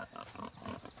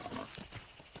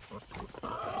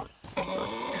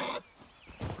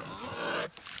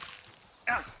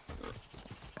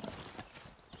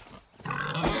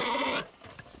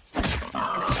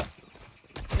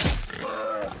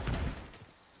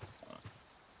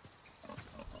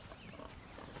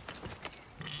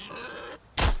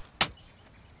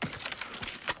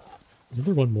 Isn't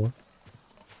there one more?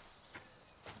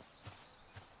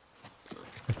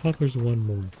 I thought there's one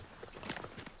more.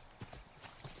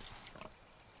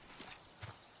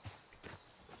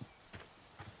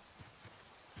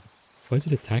 Why is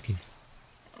it attacking?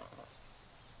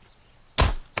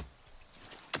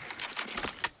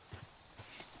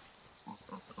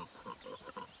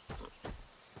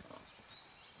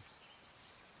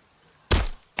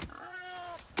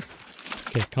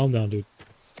 Okay, calm down, dude.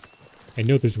 I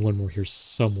know there's one more here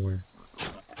somewhere.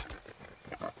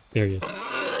 There he is.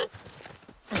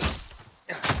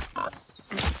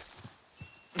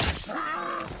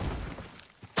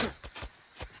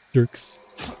 Jerks.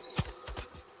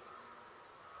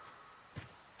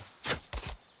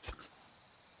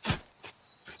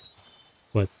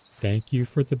 But thank you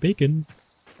for the bacon.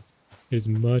 It is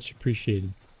much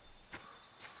appreciated.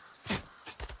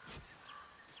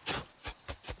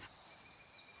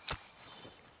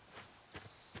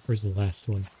 Where's the last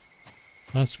one?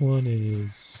 Last one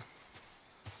is...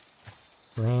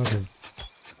 Bravo.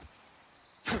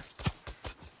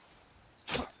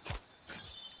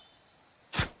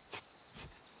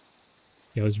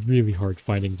 Yeah, it was really hard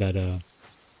finding that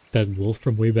that wolf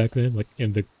from way back then, like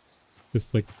in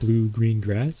this like blue-green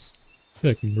grass. It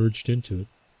like merged into it.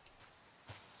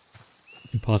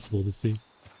 Impossible to see.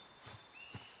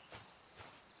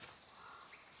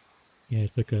 Yeah,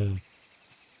 it's like a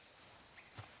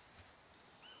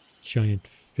giant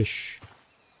fish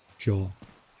jaw.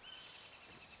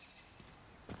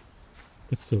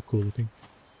 It's so cool looking.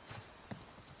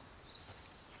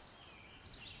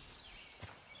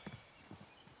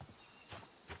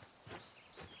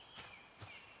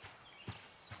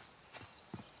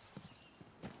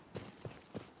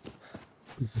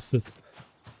 What's this?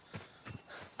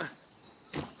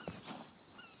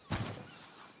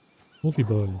 Wolfie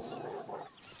boys.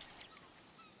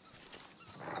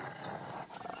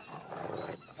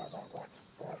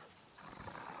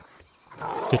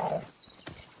 Shit.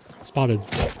 Spotted.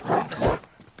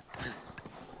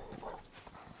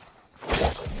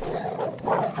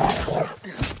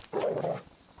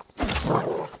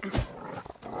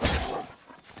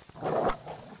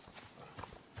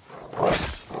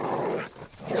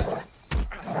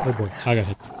 Oh boy, I got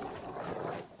hit.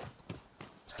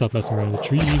 Stop messing around the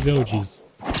trees, oh jeez.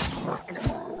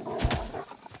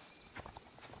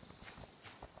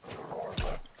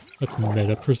 Let's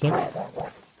med up for a sec.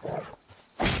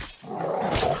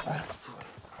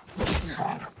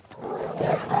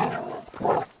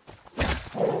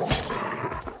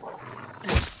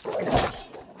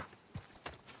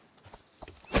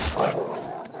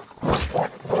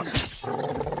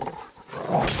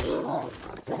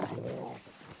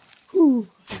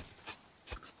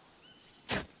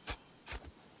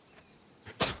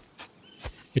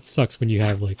 It sucks when you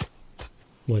have, like,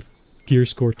 what, gear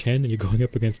score 10 and you're going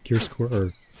up against gear score,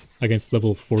 or against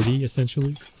level 40,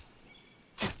 essentially.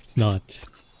 It's not,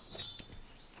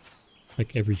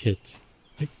 like, every hit.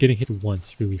 Like, getting hit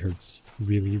once really hurts.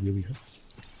 Really, really hurts.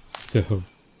 So,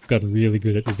 gotten really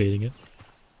good at evading it.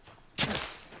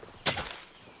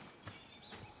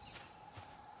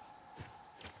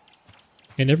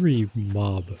 And every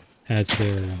mob has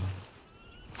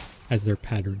their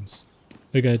patterns.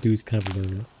 All you gotta do is kind of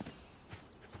learn it.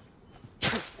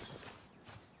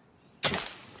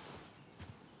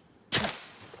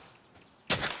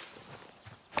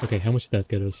 Okay, how much did that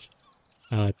get us?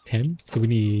 10? So we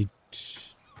need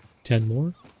 10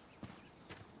 more?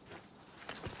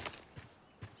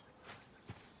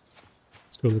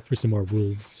 Let's go look for some more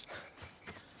wolves.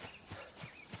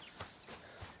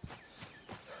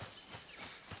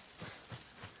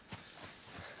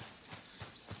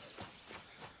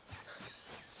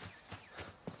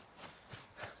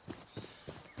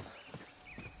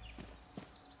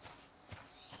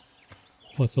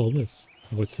 What's all this?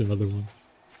 Oh, it's another one.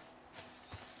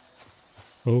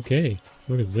 Okay,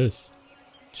 look at this.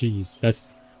 Jeez,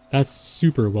 that's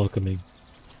super welcoming.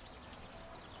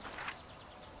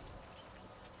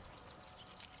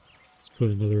 Let's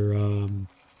put another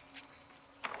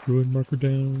ruin marker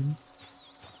down.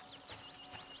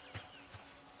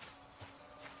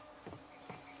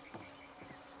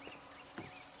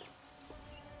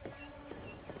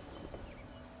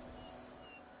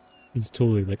 This is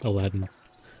totally like Aladdin.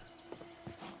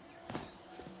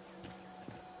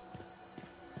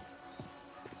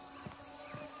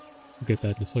 We'll get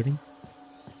that in a second.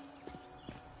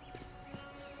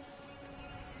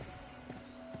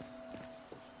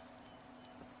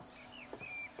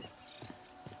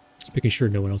 Just making sure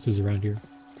no one else is around here.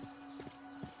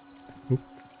 Oop.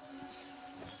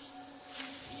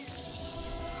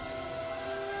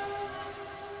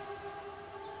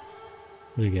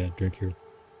 Let me get a drink here.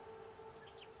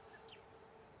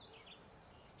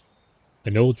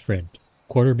 An old friend,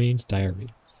 Quatermain's diary.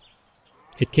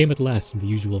 It came at last in the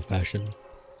usual fashion.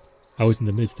 I was in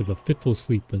the midst of a fitful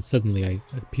sleep when suddenly I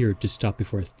appeared to stop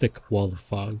before a thick wall of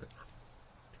fog.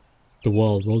 The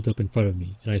wall rolled up in front of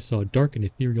me, and I saw a dark and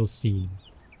ethereal scene.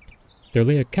 There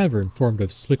lay a cavern formed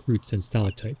of slick roots and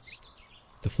stalactites.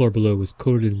 The floor below was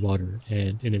coated in water,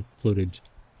 and in it floated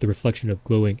the reflection of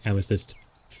glowing amethyst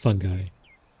fungi.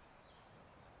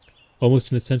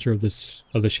 Almost in the center of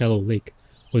the shallow lake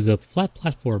was a flat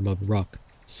platform of rock,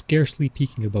 scarcely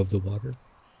peeking above the water.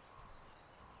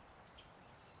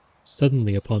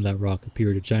 Suddenly upon that rock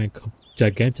appeared a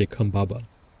gigantic humbaba.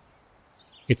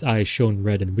 Its eyes shone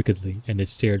red and wickedly, and it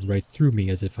stared right through me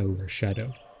as if I were a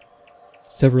shadow.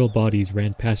 Several bodies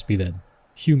ran past me then,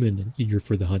 human and eager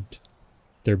for the hunt.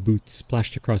 Their boots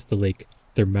splashed across the lake,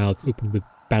 their mouths opened with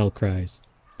battle cries,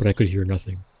 but I could hear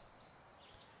nothing.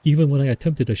 Even when I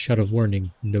attempted a shout of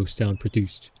warning, no sound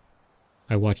produced.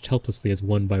 I watched helplessly as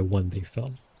one by one they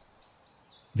fell.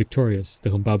 Victorious, the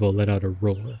humbaba let out a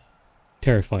roar,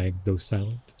 terrifying though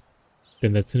silent.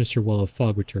 Then that sinister wall of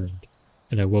fog returned,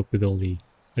 and I woke with only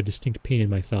a distinct pain in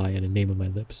my thigh and a name on my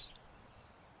lips.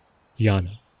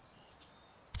 Yana.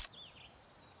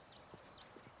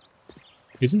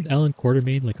 Isn't Alan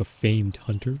Quatermain like a famed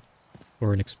hunter?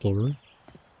 Or an explorer?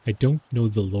 I don't know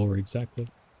the lore exactly.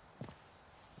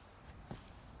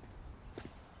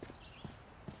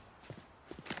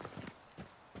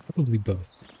 Probably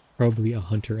both. Probably a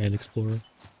hunter and explorer.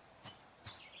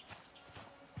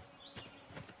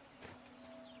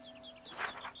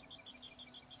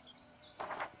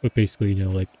 But basically, you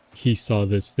know, like, he saw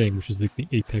this thing, which is like the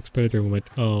apex predator, and went,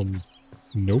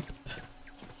 nope.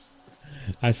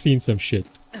 I've seen some shit.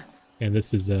 And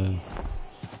this is,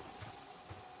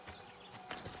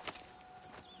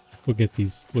 we'll get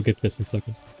this in a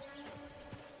second.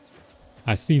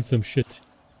 I've seen some shit.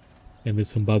 And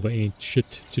this humbaba ain't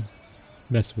shit to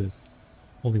mess with.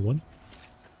 Only one?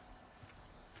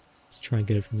 Let's try and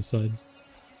get it from the side.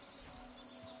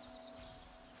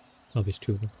 Oh, there's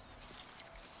two of them.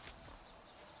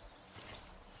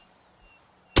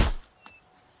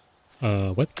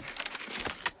 What?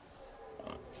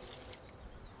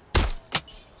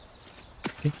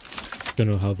 Don't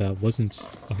know how that wasn't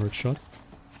a hard shot.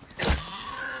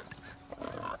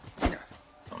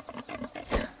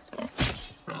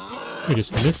 I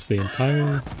just missed the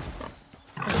entire...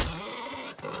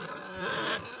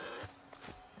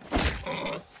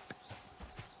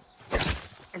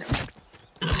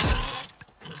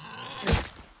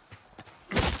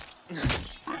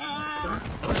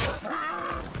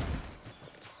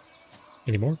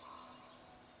 Any more?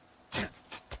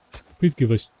 Please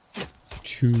give us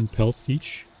 2 pelts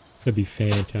each. That'd be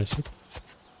fantastic.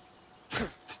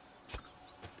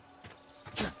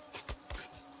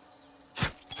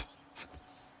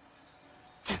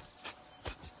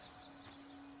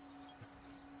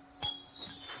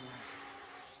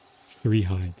 Three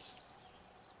hides.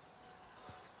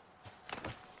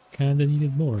 Kinda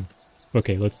needed more.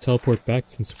 Okay, let's teleport back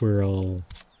since we're all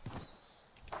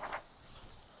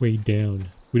weighed down.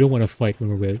 We don't want to fight when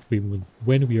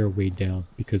when we are weighed down,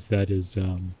 because that is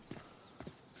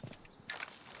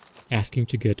asking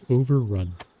to get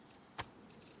overrun.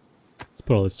 Let's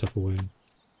put all this stuff away.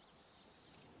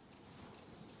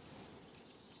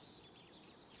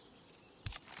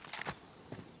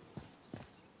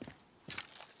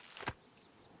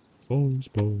 Bones,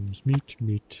 bones, meat,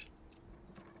 meat.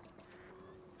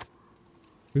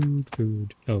 Food,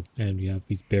 food. Oh, and we have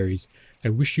these berries. I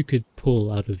wish you could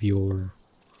pull out of your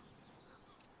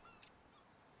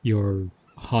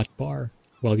hotbar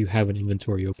while you have an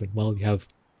inventory open, while you have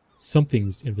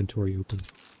something's inventory open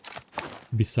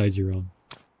besides your own.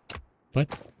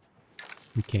 But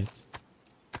we can't.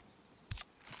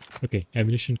 Okay,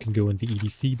 ammunition can go in the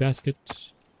EDC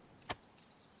basket.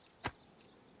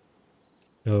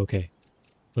 Okay,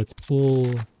 let's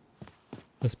pull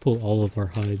all of our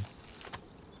hide.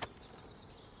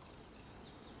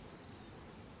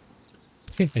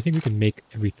 Okay, I think we can make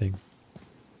everything.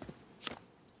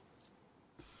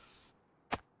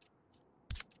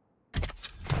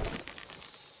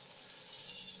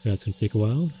 That's gonna take a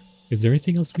while. Is there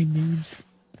anything else we need?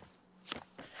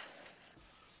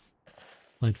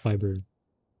 Plant fiber.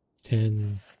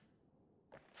 10,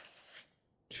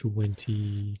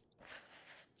 20,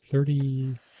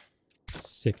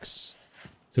 36.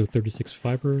 So 36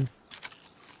 fiber.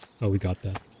 Oh, we got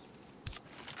that.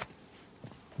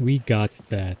 We got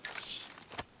that.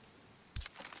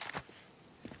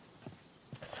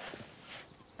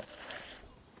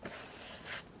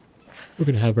 We're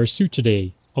gonna have our suit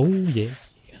today. Oh, yeah.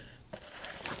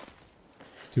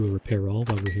 Let's do a repair all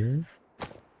while we're here.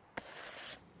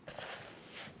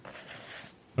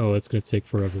 Oh, it's gonna take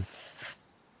forever.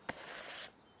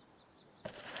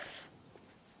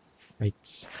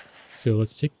 Right. So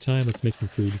let's take time. Let's make some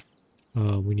food.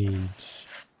 We need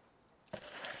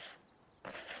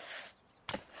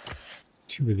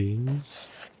 2 of these.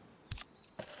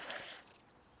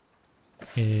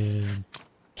 And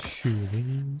 2 of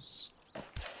these.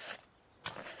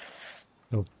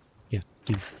 Oh, yeah,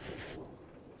 these.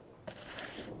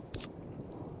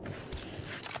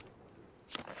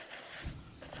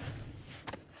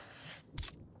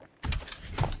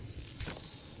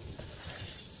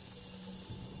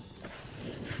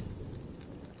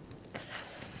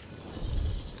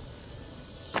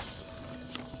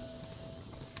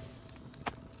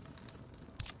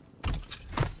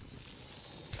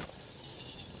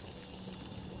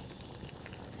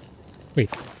 Wait,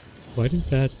 why did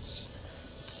that...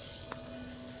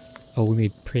 Oh, we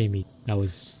made prey meat. That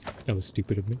was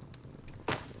stupid of me.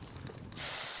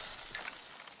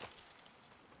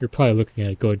 You're probably looking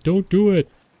at it going, don't do it!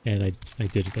 And I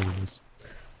did it anyways.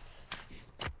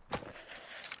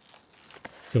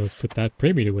 So let's put that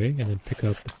prey meat away and then pick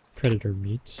up predator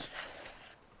meat.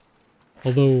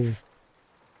 Although...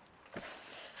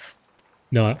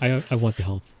 No, I want the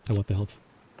health. I want the health.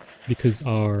 Because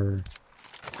our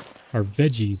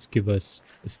veggies give us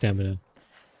the stamina,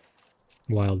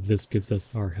 while this gives us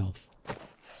our health.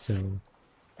 So,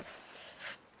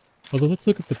 although let's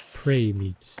look at the prey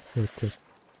meat real quick.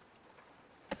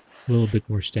 A little bit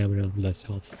more stamina, less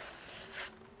health.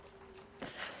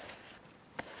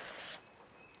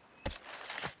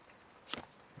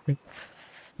 Okay,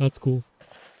 that's cool.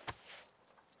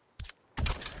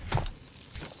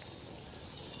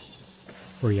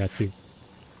 Or yeah, 2.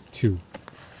 2.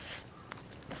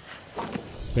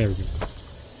 There we go.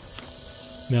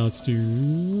 Now let's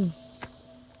do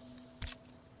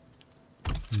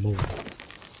more.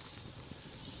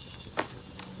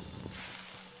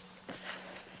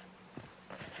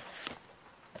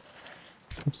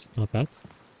 Oops, not that.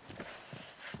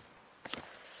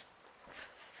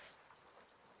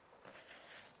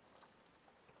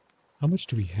 How much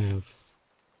do we have?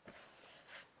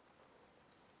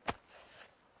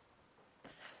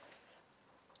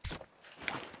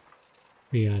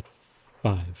 We got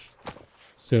 5.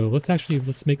 So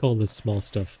let's make all the small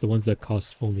stuff, the ones that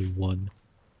cost only 1.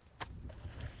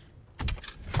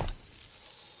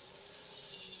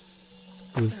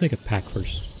 Ooh, let's make a pack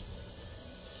first.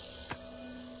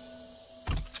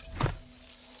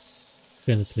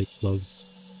 Then let's make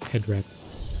gloves, head wrap,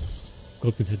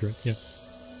 gloves and head wrap. Yeah.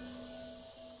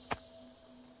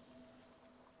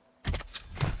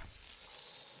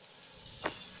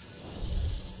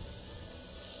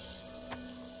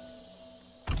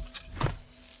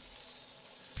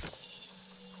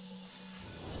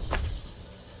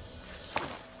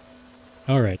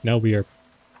 Alright, now we are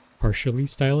partially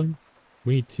styling.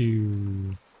 We need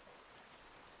to...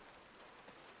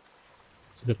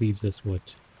 So that leaves us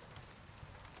what?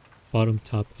 Bottom,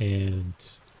 top, and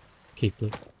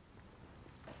capelet.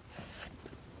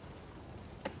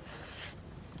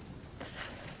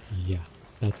 Yeah,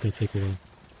 that's gonna take a while.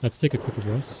 Let's take a quick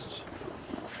rest.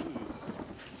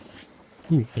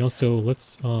 Ooh, and also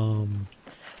let's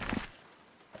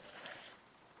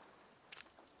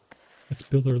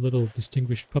build our little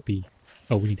distinguished puppy.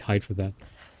 Oh, we need hide for that.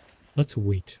 Let's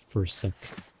wait for a sec.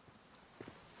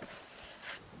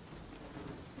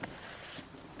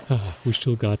 We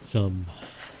still got some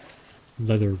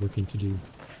leather working to do.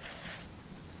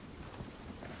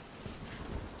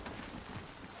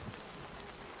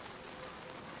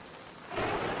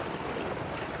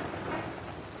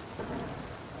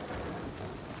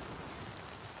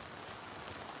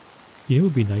 You know what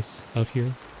would be nice out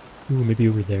here? Ooh, maybe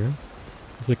over there.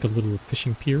 There's like a little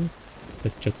fishing pier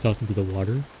that juts out into the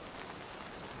water.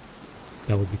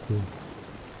 That would be cool.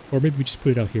 Or maybe we just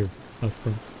put it out here, out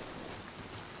front.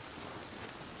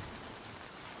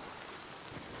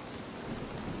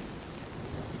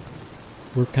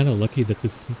 We're kind of lucky that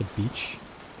this isn't a beach,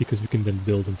 because we can then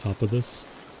build on top of this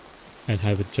and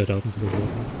have it jut out into the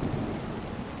water.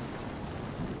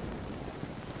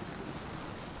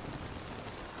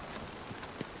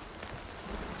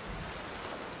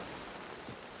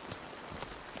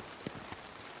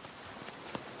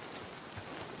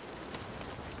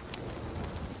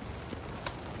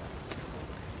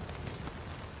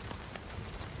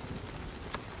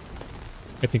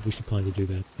 I think we should plan to do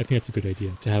that. I think that's a good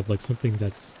idea, to have like something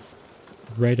that's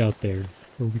right out there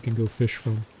where we can go fish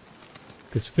from.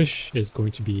 Because fish is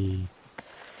going to be...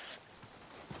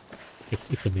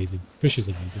 It's amazing. Fish is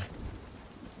amazing.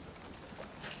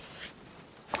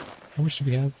 How much do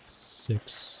we have?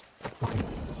 6. Okay.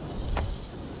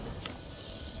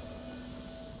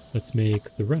 Let's make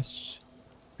the rest.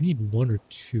 We need 1 or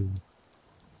 2.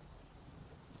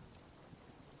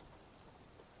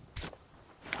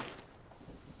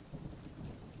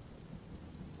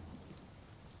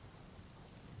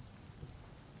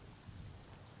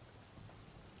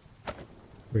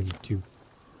 We need 2.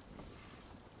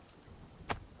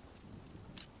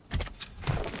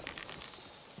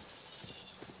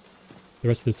 The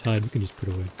rest of this hide we can just put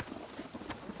away.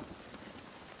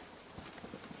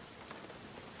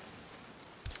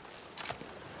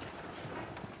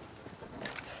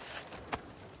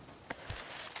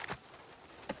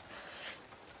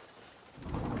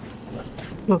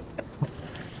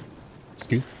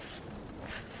 Excuse me.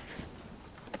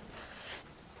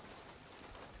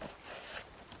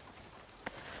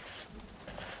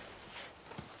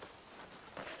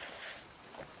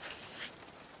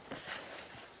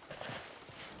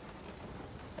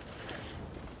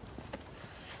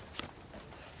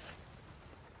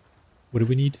 What do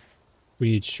we need?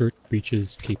 We need shirt,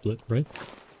 breeches, capelet, right?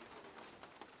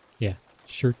 Yeah,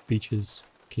 shirt, breeches,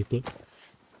 capelet.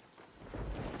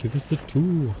 Give us the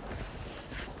 2.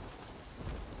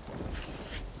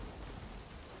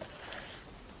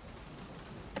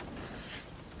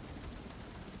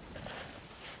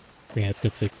 Yeah, it's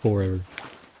gonna take 4.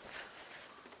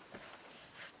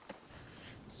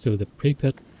 So the prey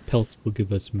pelt will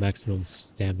give us maximum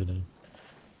stamina.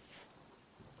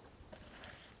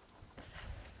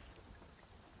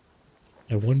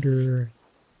 I wonder...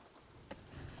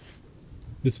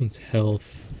 This one's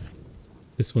health.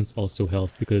 This one's also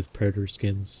health because it's predator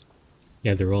skins.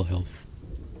 Yeah, they're all health.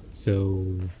 So...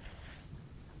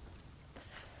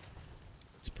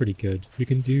 It's pretty good. We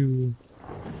can do...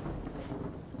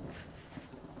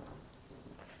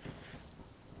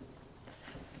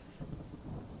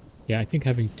 Yeah, I think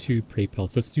having 2 prey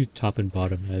pelts. Let's do top and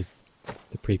bottom as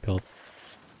the prey pelt.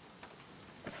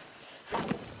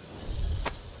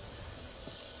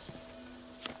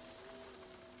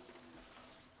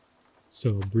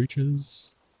 So,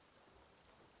 breeches.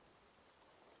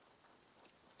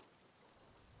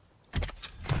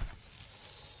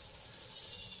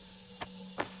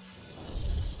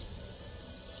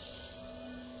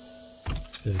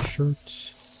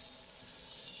 shirt.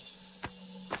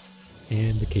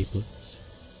 And the capelets.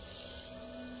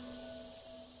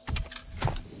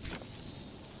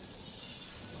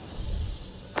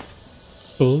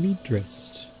 Fully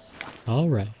dressed.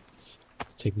 Alright.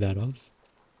 Let's take that off.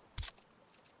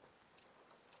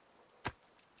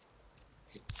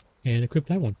 And equip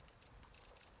that one.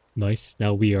 Nice.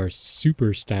 Now we are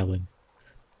super styling.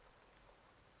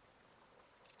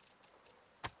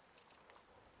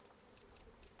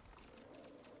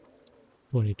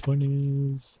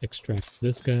 2020s. Extract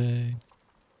this guy.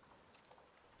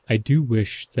 I do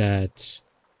wish that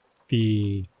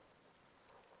the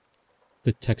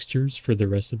textures for the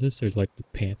rest of this are like the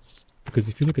pants. Because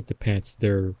if you look at the pants,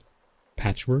 they're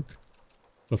patchwork.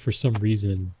 But for some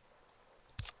reason,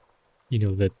 you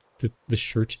know, that the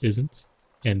shirt isn't.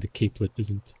 And the capelet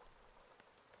isn't.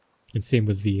 And same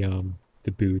with the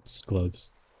boots, gloves.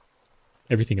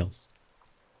 Everything else.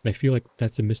 And I feel like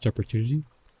that's a missed opportunity.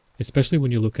 Especially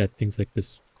when you look at things like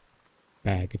this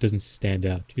bag. It doesn't stand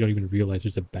out. You don't even realize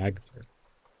there's a bag there.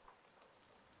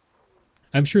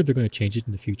 I'm sure they're going to change it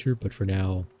in the future, but for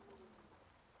now,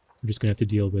 we're just going to have to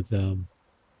deal with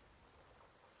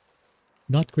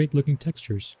not great looking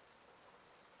textures.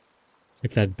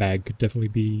 Like that bag could definitely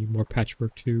be more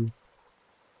patchwork too.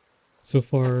 So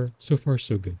far so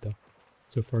good though.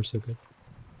 So far so good.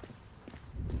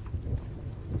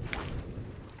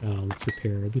 Let's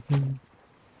repair everything.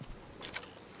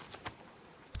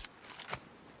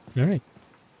 Alright.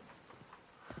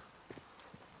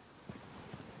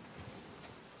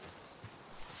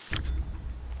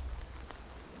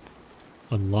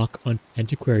 Unlock an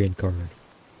antiquarian card.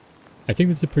 I think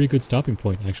this is a pretty good stopping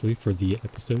point, actually, for the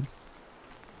episode.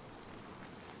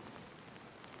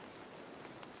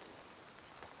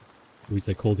 He's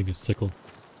like holding a sickle.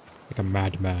 Like a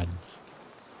madman.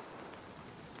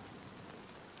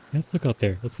 Let's look out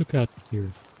there. Let's look out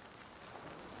here.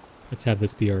 Let's have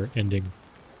this be our ending.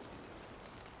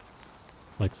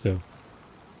 Like so.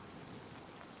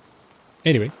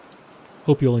 Anyway,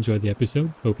 hope you all enjoyed the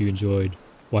episode. Hope you enjoyed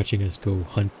watching us go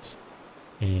hunt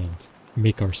and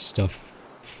make our stuff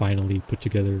finally put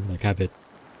together. Like have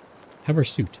our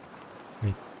suit.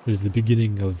 Right? This is the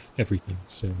beginning of everything.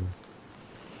 So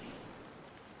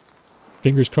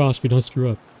fingers crossed we don't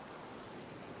screw up.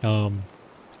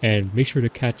 And make sure to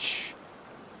catch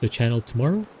the channel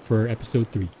tomorrow for episode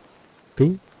 3.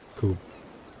 Cool? Cool.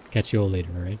 Catch you all later,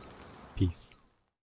 alright? Peace.